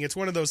anything. It's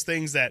one of those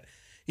things that,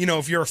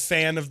 if you're a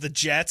fan of the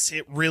Jets,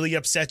 it really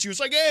upsets you.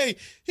 It's like, hey,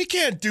 he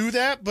can't do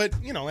that. But,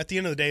 at the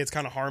end of the day, it's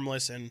kind of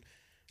harmless and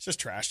it's just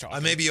trash talk. I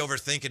may be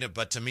overthinking it,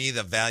 but to me,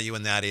 the value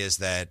in that is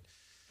that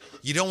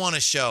you don't want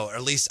to show, or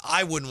at least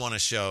I wouldn't want to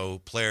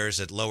show players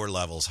at lower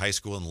levels, high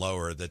school and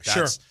lower,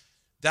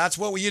 that's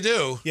what you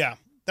do. Yeah.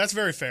 That's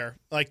very fair.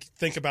 Like,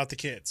 think about the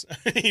kids.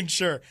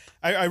 Sure.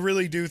 I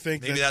really do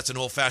think maybe that's an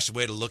old-fashioned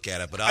way to look at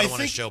it, but I don't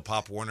want to show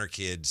Pop Warner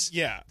kids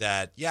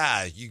that,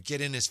 you get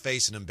in his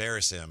face and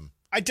embarrass him.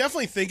 I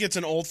definitely think it's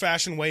an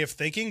old-fashioned way of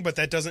thinking, but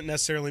that doesn't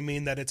necessarily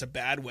mean that it's a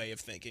bad way of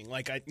thinking.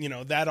 Like,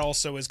 that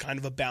also is kind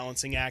of a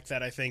balancing act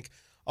that I think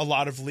a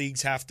lot of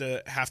leagues have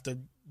to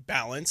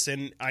balance.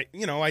 And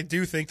I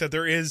do think that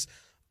there is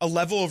a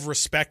level of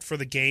respect for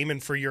the game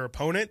and for your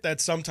opponent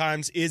that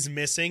sometimes is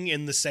missing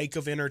in the sake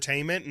of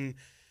entertainment. And,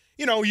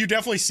 you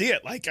definitely see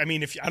it. Like, I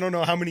don't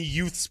know how many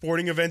youth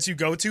sporting events you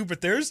go to,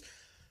 but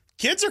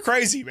kids are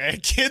crazy, man.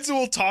 Kids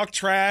will talk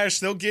trash.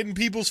 They'll get in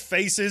people's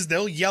faces.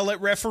 They'll yell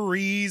at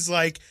referees.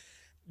 Like,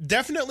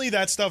 definitely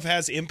that stuff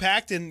has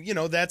impact. And,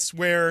 that's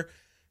where,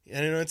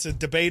 it's a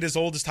debate as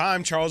old as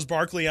time. Charles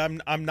Barkley,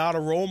 I'm not a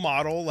role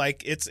model.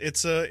 Like, it's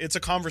a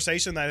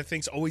conversation that I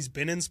think's always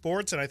been in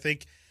sports. And I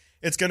think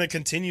it's going to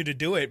continue to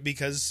do it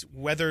because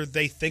whether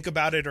they think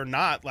about it or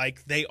not,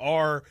 like, they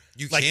are,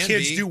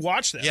 kids do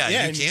watch them.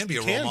 Yeah, you can be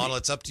a role model.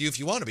 It's up to you if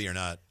you want to be or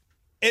not.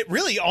 It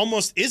really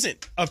almost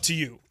isn't up to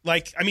you.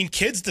 Like,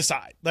 kids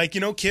decide. Like,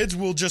 kids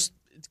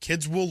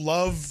will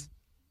love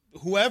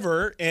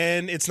whoever,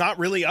 and it's not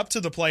really up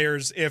to the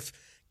players if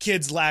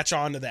kids latch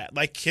onto that.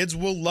 Like, kids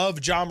will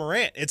love Ja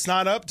Morant. It's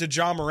not up to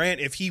Ja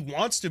Morant if he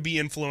wants to be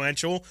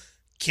influential.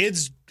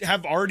 Kids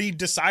have already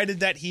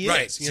decided that he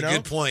right. is. It's a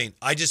good point.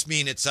 I just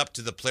mean it's up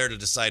to the player to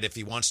decide if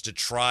he wants to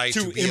try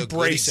to be a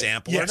good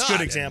example or not.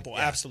 Good example,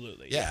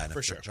 absolutely. Yeah,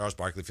 for sure. Charles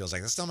Barkley feels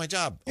like, that's not my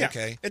job. Yeah,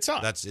 okay. It's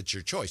not. It's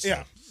your choice.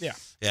 Yeah, though.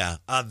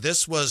 Yeah.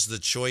 This was the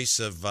choice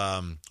of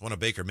one of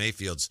Baker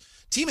Mayfield's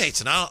teammates,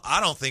 and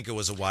I don't think it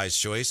was a wise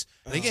choice.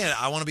 And again,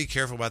 I want to be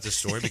careful about this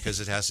story because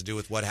it has to do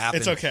with what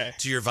happened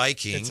to your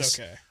Vikings. It's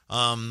okay.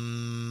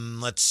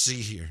 Let's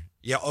see here.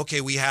 Yeah, okay,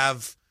 we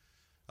have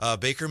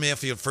Baker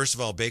Mayfield. First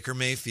of all, Baker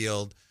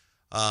Mayfield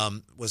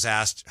was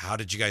asked, how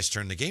did you guys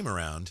turn the game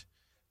around?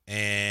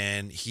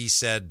 And he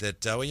said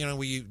that,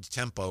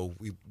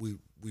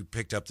 we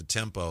picked up the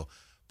tempo.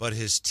 But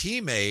his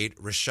teammate,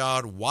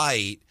 Rashad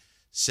White,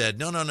 said,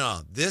 no,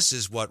 this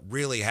is what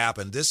really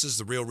happened. This is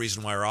the real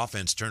reason why our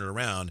offense turned it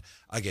around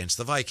against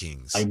the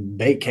Vikings. Like,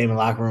 Bake came in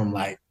the locker room,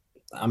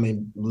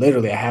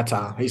 literally at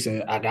halftime. He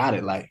said, I got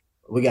it. Like,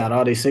 we got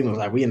all these signals.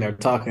 Like, we in there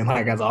talking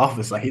like as an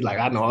office. Like, he like,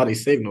 I know all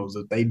these signals.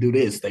 If they do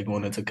this, they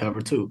going into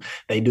cover 2.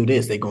 They do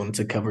this, they going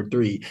into cover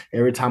 3.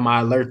 Every time I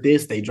alert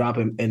this, they drop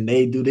him, and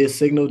they do this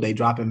signal, they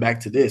drop him back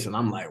to this. And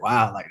I'm like,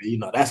 wow, like,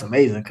 that's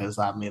amazing. Cause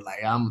I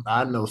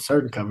know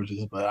certain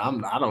coverages, but I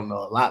don't know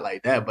a lot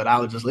like that. But I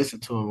would just listen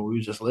to him, and we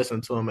would just listen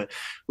to him, and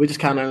we just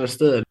kind of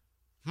understood.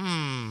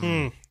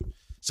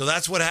 So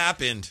that's what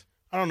happened.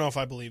 I don't know if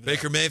I believe that.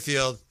 Baker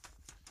Mayfield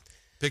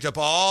picked up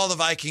all the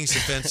Vikings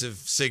defensive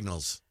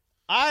signals.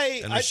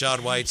 And Rashad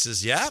White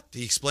says, yep,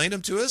 he explained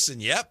them to us,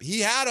 and yep,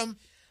 he had them.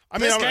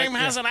 This game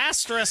has an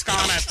asterisk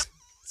on it.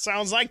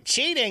 Sounds like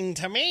cheating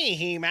to me,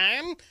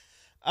 He-Man.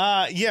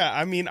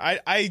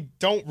 I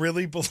don't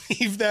really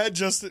believe that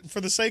just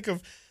for the sake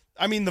of,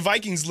 the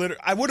Vikings,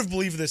 I would have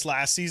believed this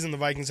last season. The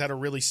Vikings had a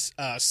really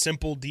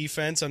simple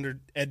defense under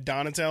Ed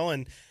Donatel,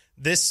 and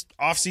this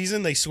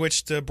offseason they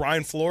switched to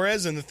Brian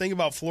Flores, and the thing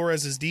about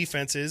Flores'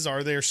 defenses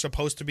are they're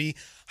supposed to be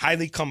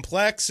highly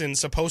complex and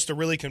supposed to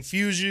really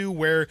confuse you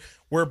where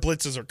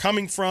blitzes are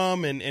coming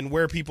from and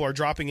where people are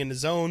dropping into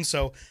zone.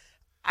 So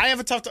I have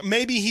a tough time.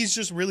 Maybe he's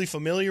just really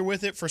familiar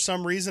with it for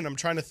some reason. I'm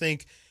trying to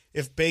think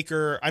if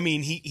Baker, I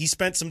mean, he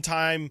spent some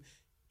time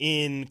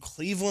in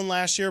Cleveland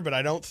last year, but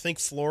I don't think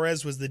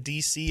Flores was the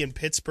DC in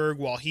Pittsburgh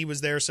while he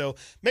was there. So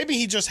maybe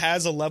he just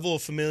has a level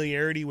of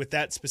familiarity with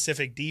that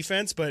specific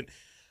defense, but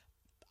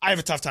I have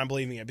a tough time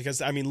believing it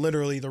because, I mean,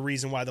 literally the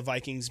reason why the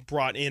Vikings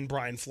brought in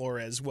Brian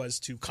Flores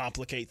was to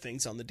complicate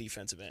things on the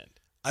defensive end.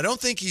 I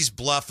don't think he's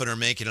bluffing or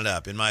making it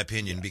up, in my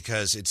opinion,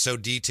 because it's so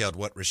detailed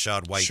what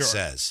Rashad White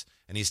says.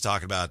 And he's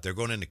talking about they're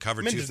going into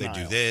cover 2 if they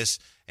do this.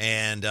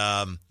 And,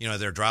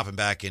 they're dropping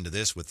back into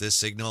this with this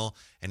signal.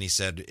 And he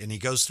said, and he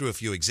goes through a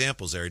few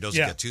examples there. He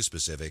doesn't get too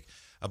specific.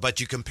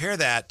 But you compare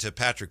that to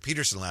Patrick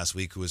Peterson last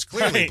week, who was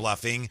clearly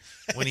bluffing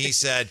when he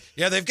said,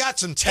 they've got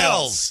some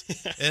tells,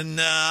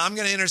 and I'm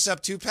going to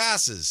intercept 2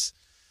 passes.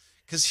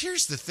 Because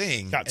here's the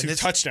thing. Got 2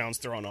 touchdowns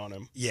thrown on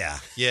him.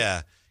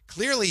 Yeah.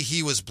 Clearly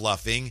he was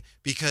bluffing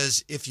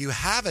because if you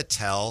have a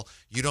tell,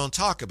 you don't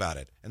talk about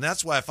it. And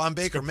that's why if I'm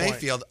Baker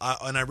Mayfield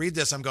and I read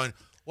this, I'm going,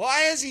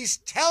 why is he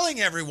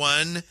telling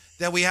everyone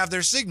that we have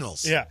their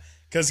signals? Yeah,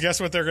 because guess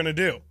what they're going to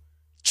do?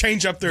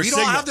 Change up their signals.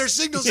 We don't have their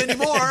signals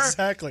anymore.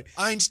 Exactly.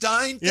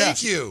 Einstein,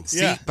 thank you.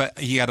 See,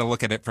 but you got to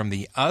look at it from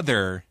the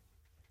other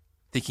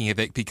thinking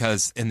of it,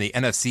 because in the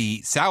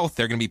NFC South,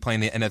 they're going to be playing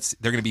they're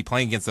going to be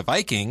playing against the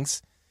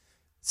Vikings.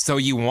 So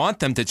you want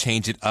them to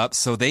change it up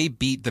so they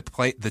beat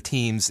the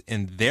teams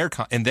in their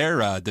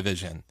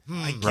division,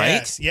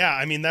 right? Yeah,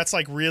 I mean that's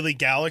like really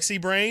galaxy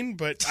brain,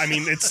 but I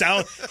mean it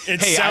sounds.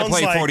 Hey, I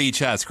play 4D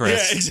chess,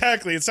 Chris. Yeah,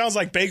 exactly. It sounds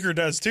like Baker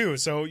does too.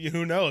 So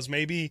who knows?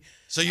 Maybe.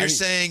 So you're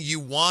saying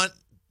you want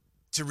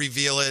to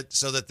reveal it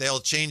so that they'll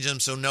change them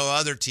so no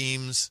other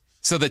teams.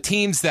 So the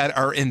teams that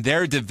are in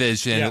their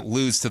division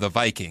lose to the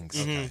Vikings.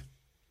 Mm-hmm. Okay.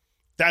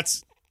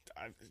 That's.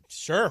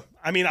 Sure.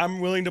 I mean, I'm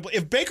willing to.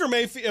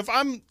 If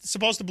I'm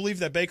supposed to believe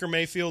that Baker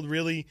Mayfield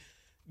really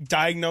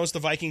diagnosed the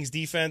Vikings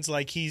defense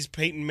like he's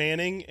Peyton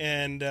Manning,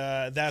 and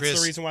that's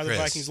the reason why the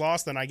Vikings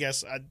lost, then I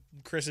guess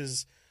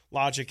Chris's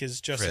logic is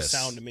just as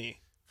sound to me.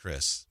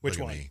 Chris, which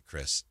one?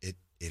 Chris, it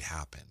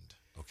happened.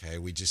 Okay,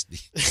 we just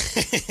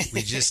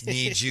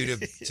need you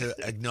to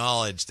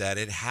acknowledge that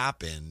it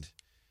happened,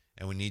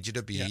 and we need you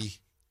to be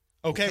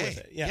okay with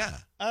it. Yeah.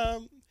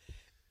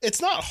 It's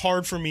not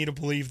hard for me to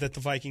believe that the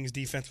Vikings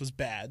defense was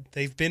bad.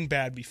 They've been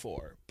bad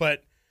before,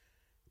 but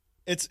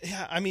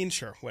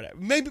sure, whatever.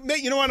 Maybe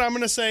you know what I'm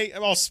going to say?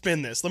 I'll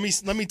spin this. Let me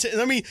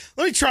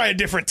try a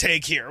different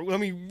take here. Let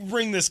me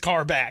bring this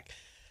car back.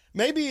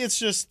 Maybe it's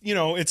just,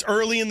 it's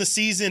early in the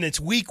season, it's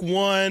week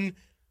 1.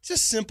 It's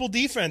just simple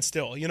defense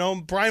still.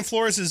 Brian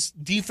Flores'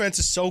 defense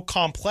is so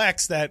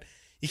complex that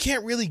you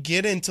can't really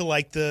get into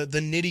like the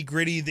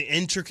nitty-gritty, the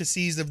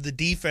intricacies of the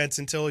defense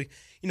until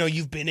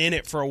you've been in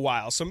it for a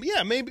while. So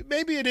yeah,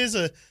 maybe it is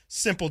a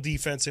simple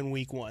defense in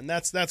week 1.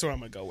 That's what I'm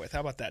gonna go with. How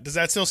about that? Does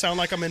that still sound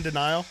like I'm in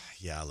denial?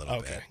 Yeah, a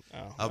little bit.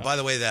 By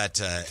the way, that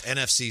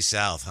NFC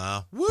South,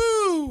 huh?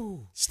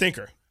 Woo!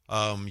 Stinker.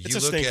 You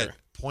look at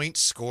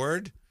points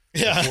scored.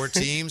 Yeah. 4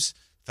 teams.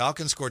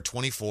 Falcons scored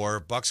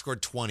 24. Bucs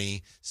scored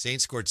 20.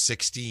 Saints scored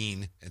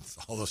 16, and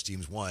all those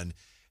teams won.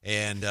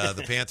 And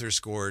the Panthers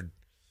scored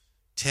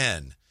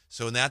 10.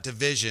 So in that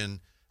division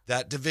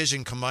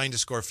combined to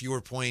score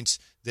fewer points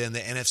than the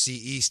NFC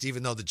East,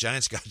 even though the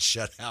Giants got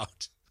shut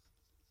out.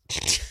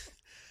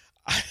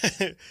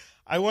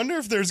 I wonder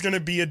if there's going to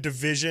be a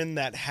division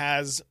that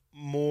has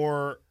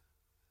more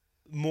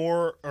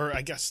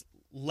losses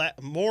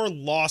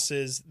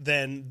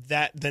than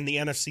the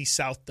NFC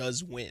South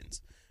does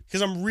wins.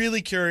 Because I'm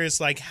really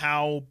curious, like,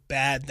 how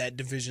bad that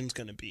division's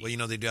going to be.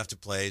 Well, they do have to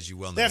play, as you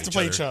well know. They have to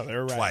play each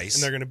other, right? Twice.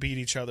 And they're going to beat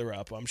each other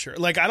up, I'm sure.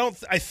 Like, I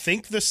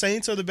think the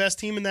Saints are the best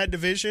team in that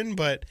division,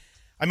 but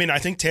I mean, I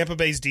think Tampa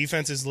Bay's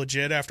defense is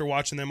legit after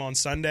watching them on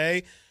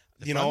Sunday.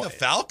 The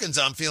Falcons,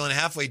 I'm feeling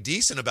halfway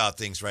decent about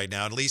things right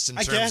now, at least in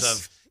terms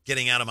of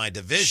getting out of my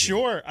division.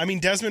 Sure. I mean,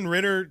 Desmond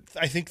Ridder,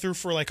 I think, threw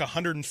for like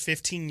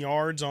 115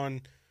 yards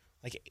on,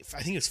 like,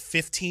 I think it was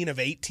 15 of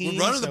 18.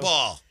 We're running the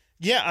ball.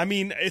 Yeah, I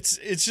mean, it's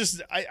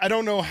just I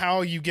don't know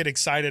how you get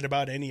excited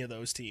about any of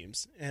those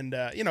teams. And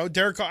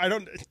Derek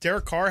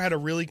Carr had a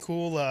really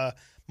cool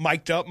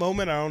mic'd up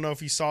moment. I don't know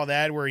if you saw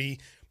that, where he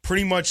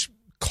pretty much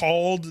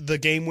called the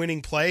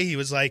game-winning play. He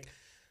was like,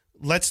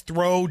 let's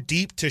throw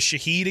deep to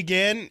Shaheed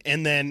again.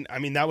 And then, I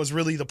mean, that was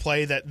really the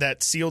play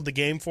that sealed the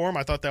game for him.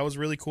 I thought that was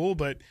really cool.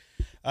 But,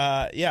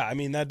 I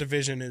mean, that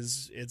division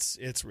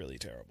it's really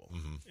terrible.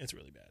 Mm-hmm. It's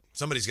really bad.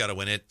 Somebody's got to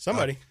win it.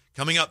 Somebody.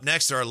 Coming up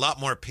next, there are a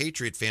lot more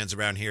Patriot fans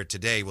around here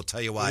today. We'll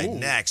tell you why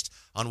next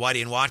on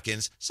Whitey and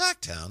Watkins,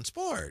 Sacktown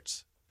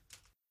Sports.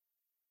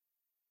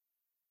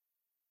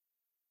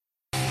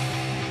 Check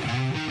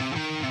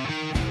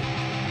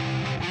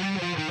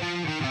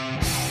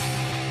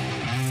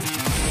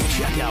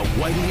out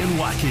Whitey and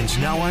Watkins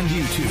now on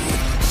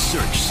YouTube.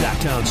 Search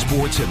Sacktown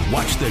Sports and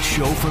watch the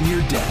show from your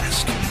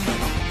desk.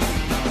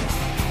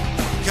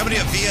 Coming to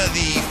you via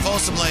the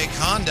Folsom Lake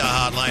Honda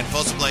hotline.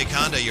 Folsom Lake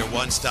Honda, your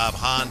one-stop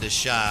Honda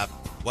shop.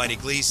 Whitey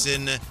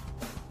Gleason,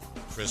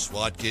 Chris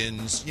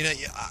Watkins.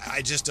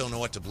 I just don't know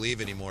what to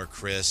believe anymore,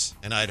 Chris.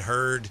 And I'd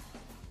heard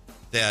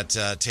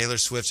that Taylor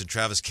Swift and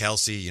Travis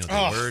Kelce,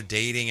 they were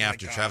dating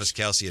after Travis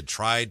Kelce had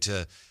tried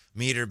to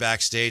meet her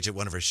backstage at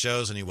one of her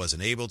shows and he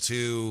wasn't able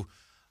to.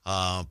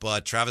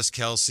 But Travis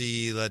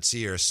Kelce, let's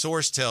see here, a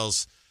source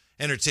tells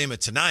Entertainment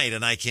Tonight,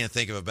 and I can't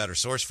think of a better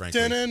source, frankly.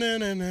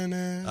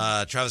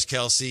 Travis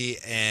Kelce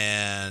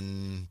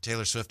and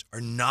Taylor Swift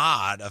are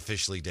not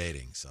officially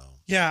dating. So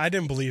yeah, I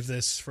didn't believe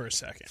this for a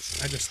second.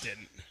 I just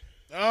didn't.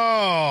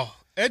 Oh,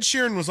 Ed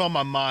Sheeran was on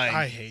my mind.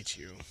 I hate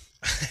you.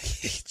 I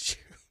hate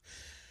you.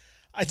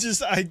 I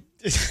just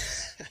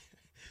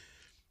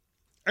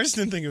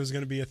didn't think it was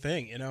going to be a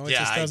thing. It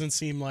just doesn't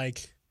seem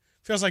like.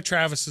 Feels like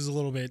Travis is a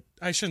little bit.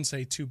 I shouldn't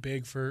say too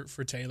big for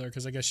Taylor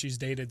because I guess she's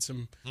dated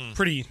some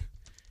pretty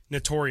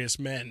notorious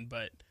men,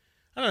 but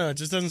I don't know. It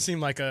just doesn't seem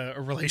like a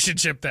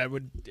relationship that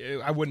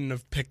I wouldn't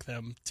have picked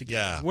them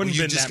together. Yeah,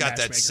 you just got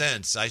that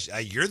sense.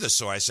 You're the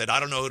source. I said I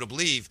don't know who to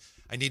believe.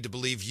 I need to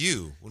believe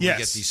you when we get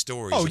these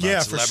stories. Oh, about yeah,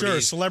 for celebrities. sure.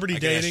 Celebrity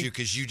dating.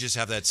 Because you just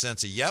have that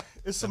sense of, yep.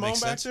 Is Simone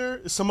back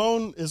there?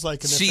 Simone is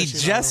like an She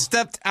just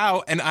stepped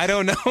out, and I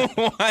don't know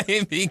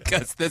why,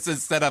 because this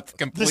is set up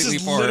completely for her.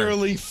 This is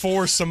literally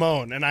for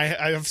Simone, and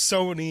I have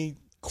so many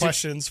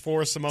questions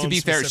for Simone. To be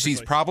fair, she's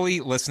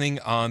probably listening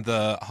on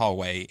the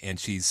hallway, and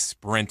she's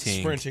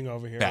sprinting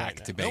over here back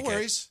right to No Baker.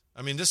 worries.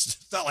 I mean, it's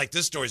not like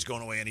this story's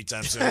going away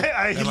anytime soon.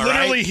 I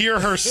literally hear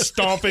her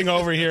stomping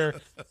over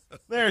here.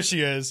 There she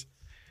is.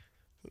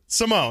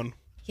 Simone.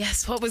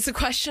 Yes, what was the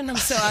question? I'm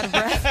so out of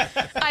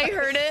breath. I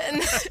heard it,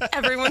 and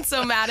everyone's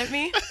so mad at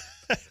me.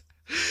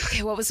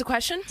 Okay, what was the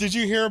question? Did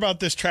you hear about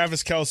this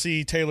Travis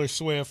Kelce, Taylor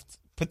Swift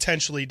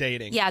potentially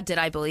dating? Yeah, did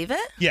I believe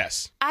it?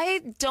 Yes.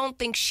 I don't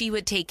think she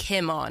would take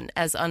him on,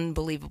 as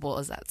unbelievable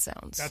as that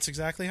sounds. That's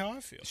exactly how I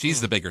feel.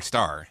 She's the bigger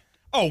star.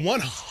 Oh,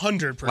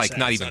 100%. Like,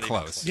 not even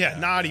close. Yeah,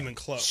 not even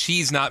close.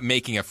 She's not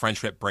making a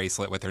friendship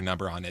bracelet with her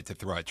number on it to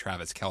throw at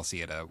Travis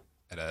Kelce at a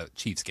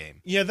Chiefs game.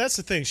 Yeah, that's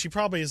the thing. She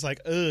probably is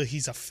like, ugh,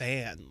 he's a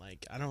fan.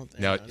 Like, I don't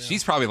think. No,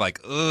 she's probably like,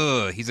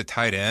 ugh, he's a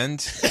tight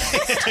end.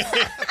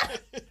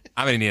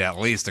 I'm going to need at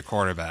least a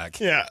quarterback.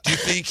 Yeah. Do you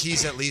think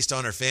he's at least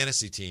on her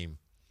fantasy team?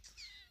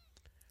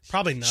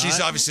 Probably not. She's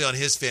obviously on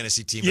his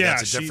fantasy team, but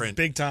that's a different.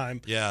 Big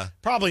time. Yeah.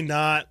 Probably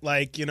not.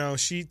 Like,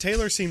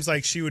 Taylor seems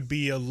like she would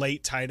be a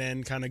late tight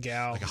end kind of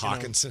gal. Like a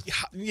Hawkinson.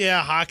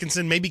 Yeah,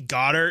 Hawkinson, maybe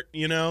Goddard,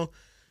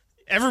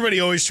 Everybody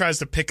always tries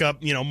to pick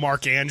up,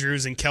 Mark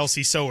Andrews and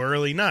Kelce so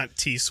early. Not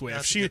T Swift.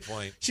 That's a good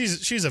point.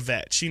 She's a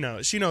vet. She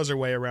knows her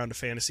way around a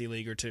fantasy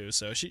league or two.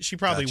 So she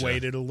probably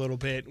waited a little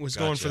bit. Was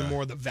going for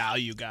more of the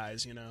value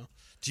guys.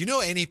 Do you know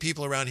any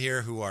people around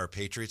here who are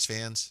Patriots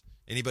fans?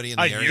 Anybody in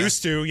the area? I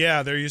used to.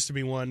 Yeah, there used to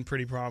be one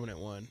pretty prominent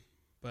one,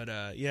 but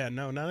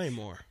no, not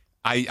anymore.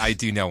 I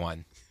do know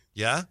one.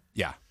 Yeah.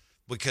 Yeah.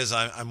 Because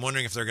I'm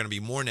wondering if there are going to be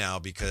more now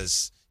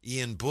because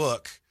Ian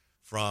Book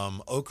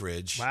from Oak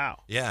Ridge.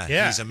 Wow.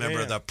 Yeah, he's a member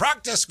of the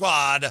practice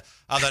squad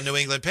of the New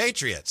England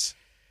Patriots.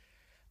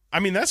 I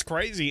mean, that's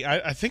crazy.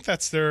 I think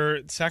that's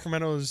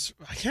Sacramento's.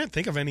 I can't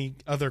think of any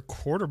other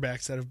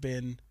quarterbacks that have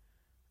been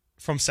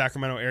from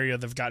Sacramento area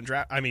that have gotten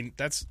drafted. I mean,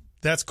 that's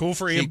cool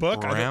for Ian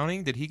Book.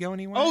 Browning, did he go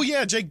anywhere? Oh,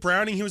 yeah, Jake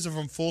Browning. He was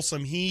from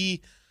Folsom.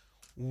 He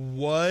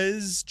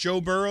was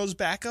Joe Burrow's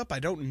backup. I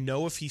don't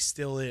know if he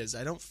still is.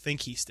 I don't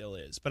think he still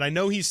is, but I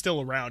know he's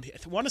still around.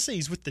 I want to say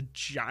he's with the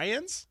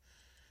Giants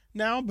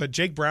now, but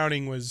Jake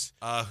Browning was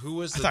who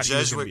was the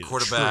Jesuit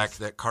quarterback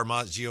that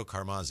Gio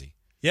Carmazzi?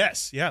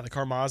 Yes, yeah, the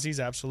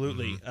Carmazzis,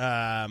 absolutely.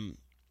 Mm-hmm.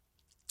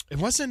 It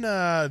wasn't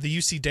the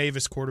UC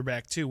Davis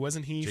quarterback too,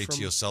 wasn't he?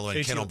 JT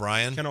O'Sullivan, Ken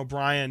O'Brien. Ken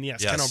O'Brien,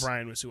 yes, Ken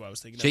O'Brien was who I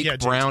was thinking Jake of.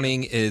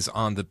 Browning is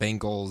on the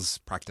Bengals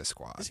practice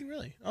squad. Is he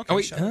really? Okay. Oh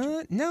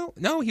wait,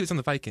 no, he was on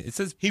the Vikings. It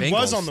says he Bengals.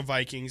 was on the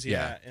Vikings,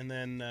 yeah. And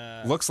then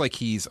looks like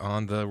he's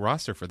on the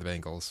roster for the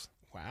Bengals.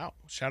 Wow!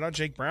 Shout out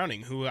Jake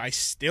Browning, who I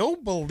still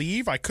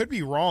believe, I could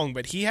be wrong,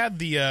 but he had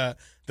the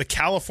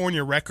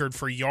California record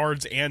for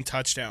yards and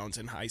touchdowns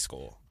in high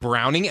school.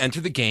 Browning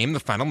entered the game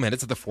the final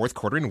minutes of the fourth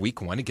quarter in Week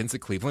 1 against the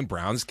Cleveland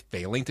Browns,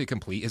 failing to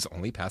complete his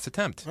only pass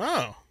attempt.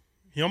 Oh,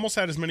 he almost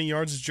had as many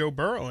yards as Joe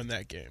Burrow in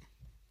that game.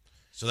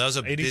 So that was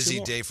a busy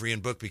day for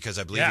Ian Book because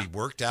I believe he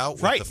worked out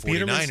with the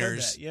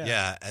 49ers.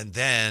 Yeah, and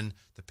then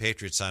the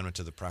Patriots signed him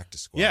to the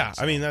practice squad. Yeah,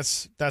 so. I mean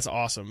that's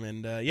awesome,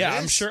 and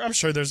I'm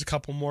sure there's a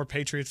couple more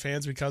Patriot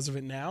fans because of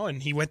it now.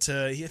 And he went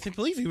to I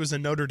believe he was a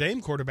Notre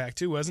Dame quarterback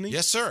too, wasn't he?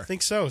 Yes, sir. I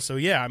think so. So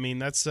yeah, I mean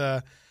that's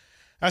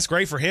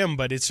great for him,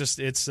 but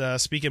it's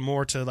speaking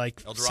more to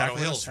like Eldorado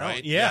Hills,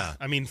 right? Yeah,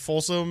 I mean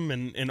Folsom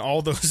and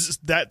all those.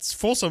 That's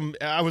Folsom.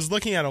 I was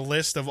looking at a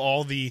list of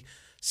all the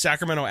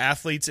Sacramento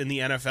athletes in the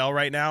NFL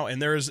right now,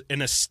 and there's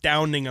an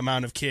astounding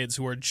amount of kids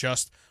who are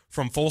just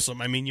from Folsom.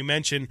 I mean, you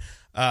mentioned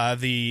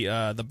the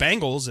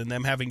Bengals and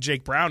them having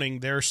Jake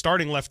Browning. Their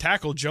starting left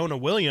tackle, Jonah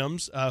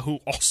Williams, who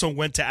also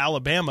went to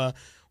Alabama,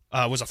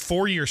 was a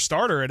 4-year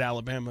starter at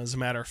Alabama, as a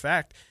matter of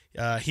fact.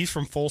 He's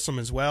from Folsom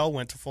as well,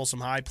 went to Folsom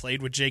High,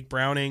 played with Jake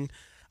Browning.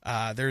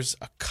 There's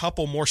a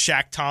couple more.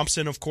 Shaq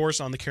Thompson, of course,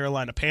 on the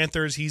Carolina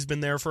Panthers. He's been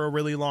there for a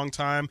really long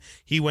time.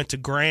 He went to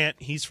Grant.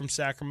 He's from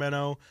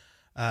Sacramento.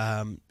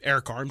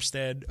 Eric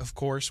Armstead, of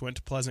course, went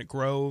to Pleasant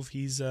Grove.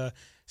 He's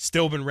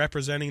still been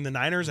representing the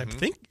Niners.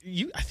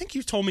 Mm-hmm. I think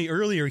you told me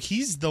earlier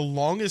he's the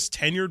longest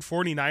tenured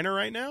 49er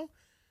right now.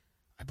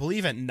 I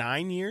believe at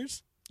 9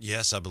 years.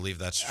 Yes, I believe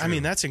that's true. I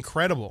mean, that's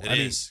incredible. It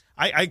is.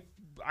 I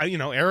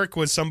Eric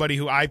was somebody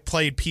who I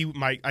played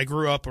I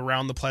grew up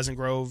around the Pleasant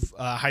Grove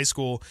High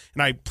School,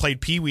 and I played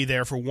Pee Wee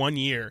there for 1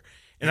 year.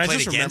 And you I played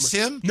just against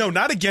remember, him? No,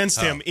 not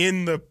against him.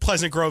 In the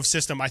Pleasant Grove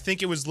system, I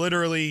think it was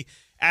literally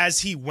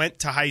as he went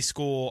to high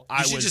school.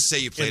 You should just say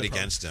you played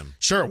against him.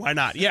 Sure, why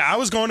not? Yeah, I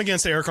was going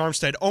against Eric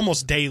Armstead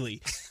almost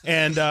daily,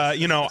 and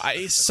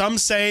some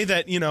say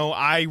that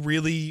I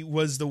really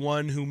was the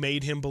one who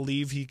made him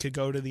believe he could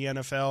go to the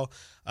NFL.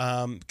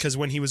 Because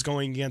when he was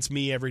going against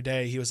me every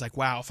day, he was like,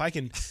 "Wow, if I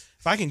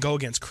can go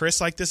against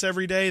Chris like this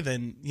every day,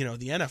 then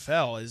the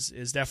NFL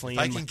is definitely." If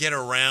I can get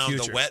around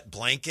future. the wet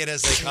blanket,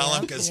 as they call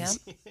him, because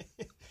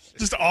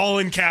just all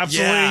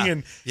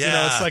encapsulating,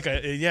 Yeah.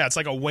 and it's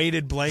like a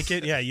weighted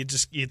blanket. Yeah,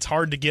 it's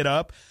hard to get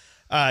up.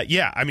 I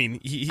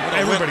mean,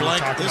 everybody would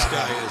talk this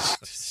about guy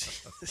is.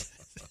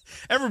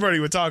 Everybody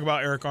would talk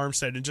about Eric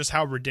Armstead and just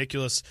how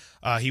ridiculous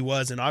he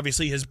was. And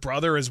obviously his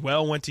brother as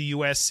well went to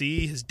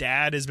USC. His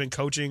dad has been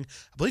coaching,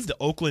 I believe, the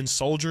Oakland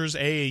Soldiers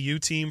AAU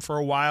team for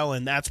a while,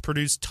 and that's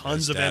produced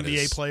tons of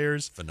NBA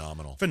players.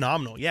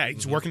 Phenomenal. Yeah,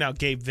 he's working out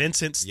Gabe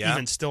Vincent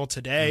even still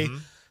today.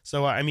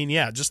 So,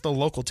 just the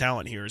local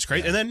talent here is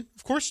great. And then,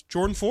 of course,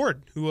 Jordan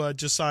Ford, who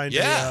just signed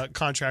a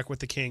contract with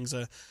the Kings.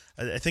 I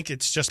think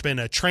it's just been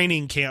a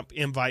training camp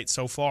invite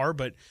so far,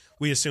 but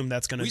we assume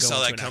that's going to go. We saw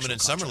into that an coming in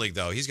actual Summer League,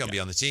 though. He's going to be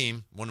on the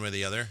team one way or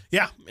the other.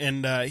 Yeah,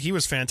 and he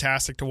was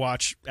fantastic to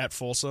watch at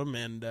Folsom,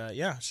 and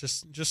it's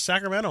just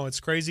Sacramento. It's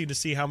crazy to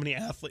see how many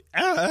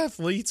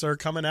athletes are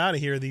coming out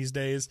of here these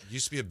days. It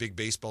used to be a big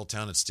baseball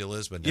town. It still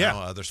is, but now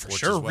other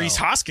sports as well. Reese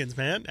Hoskins,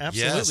 man,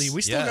 absolutely.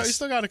 Yes, we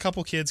still got a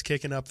couple kids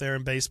kicking up there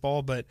in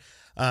baseball, but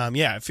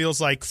it feels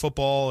like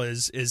football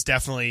is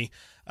definitely.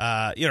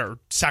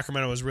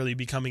 Sacramento is really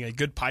becoming a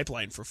good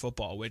pipeline for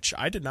football, which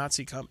I did not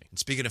see coming. And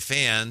speaking of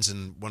fans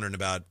and wondering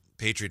about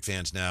Patriot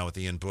fans now with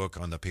Ian Book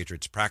on the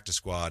Patriots practice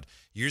squad,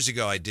 years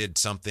ago I did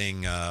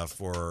something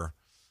for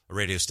a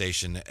radio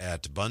station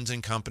at Buns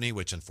 & Company,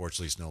 which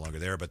unfortunately is no longer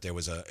there, but it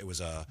was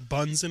a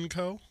Buns &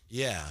 Co.?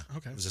 Yeah.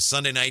 Okay. It was a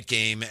Sunday night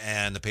game,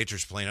 and the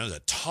Patriots were playing. There was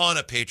a ton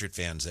of Patriot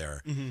fans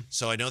there. Mm-hmm.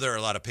 So I know there are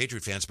a lot of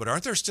Patriot fans, but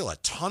aren't there still a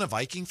ton of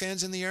Viking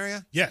fans in the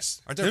area?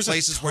 Yes. Aren't there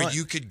places where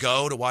you could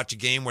go to watch a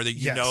game where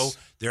you know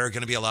there are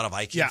going to be a lot of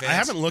Viking fans? Yeah, I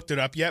haven't looked it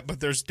up yet, but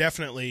there's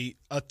definitely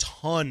a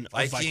ton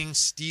of Vikings,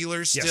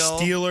 Steelers still.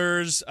 Yeah,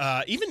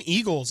 Steelers, even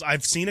Eagles.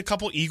 I've seen a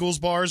couple Eagles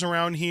bars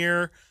around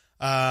here.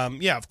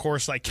 Of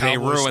course, like Cowboys, they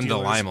ruined Steelers. the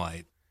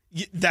Limelight.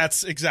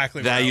 That's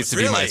exactly that used to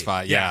be my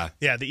spot. Yeah.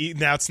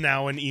 That's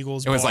now an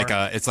Eagles. It was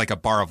bar. it's like a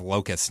bar of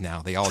locusts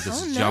now. They all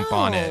just jump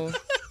on it.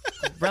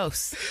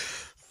 Gross.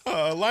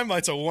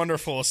 Limelight's a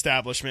wonderful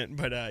establishment,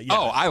 but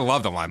Oh, I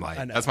love the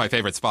Limelight. That's my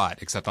favorite spot,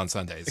 except on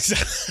Sundays.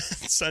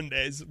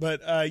 Sundays,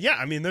 but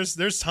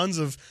there's tons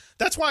of.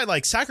 That's why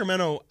like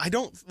Sacramento. I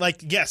don't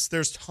like. Yes,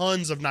 there's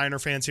tons of Niner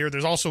fans here.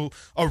 There's also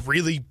a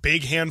really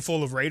big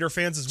handful of Raider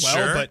fans as well,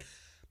 Sure. but.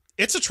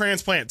 It's a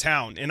transplant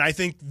town, and I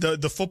think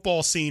the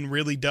football scene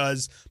really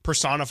does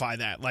personify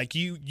that. Like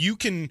you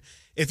can,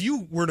 if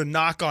you were to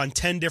knock on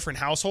 10 different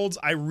households,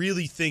 I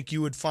really think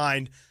you would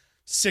find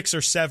 6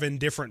 or 7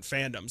 different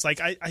fandoms. Like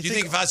I Do you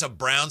think if I was a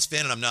Browns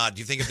fan, and I'm not, do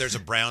you think if there's a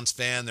Browns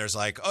fan, there's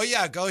like, oh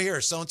yeah, go here,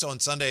 so-and-so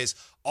on Sundays,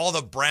 all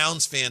the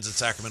Browns fans in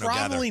Sacramento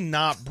probably gather?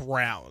 not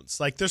Browns.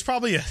 Like there's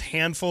probably a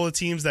handful of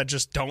teams that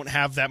just don't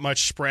have that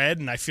much spread,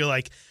 and I feel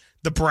like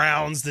the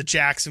Browns, the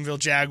Jacksonville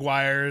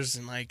Jaguars,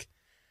 and like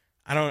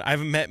I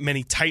haven't met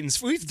many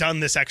Titans. We've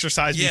done this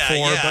exercise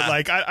before, but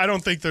like I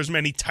don't think there's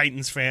many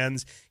Titans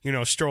fans,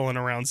 strolling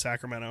around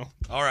Sacramento.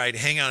 All right,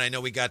 hang on. I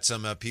know we got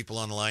some people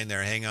on the line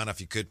there. Hang on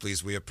if you could,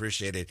 please. We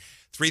appreciate it.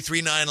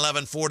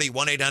 339-1140,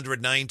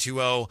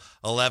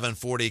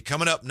 1-800-920-1140.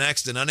 Coming up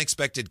next, an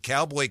unexpected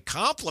Cowboy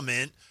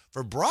compliment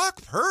for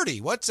Brock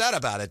Purdy. What's that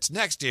about? It's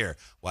next here.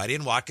 Whitey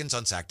and Watkins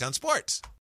on Sacktown Sports.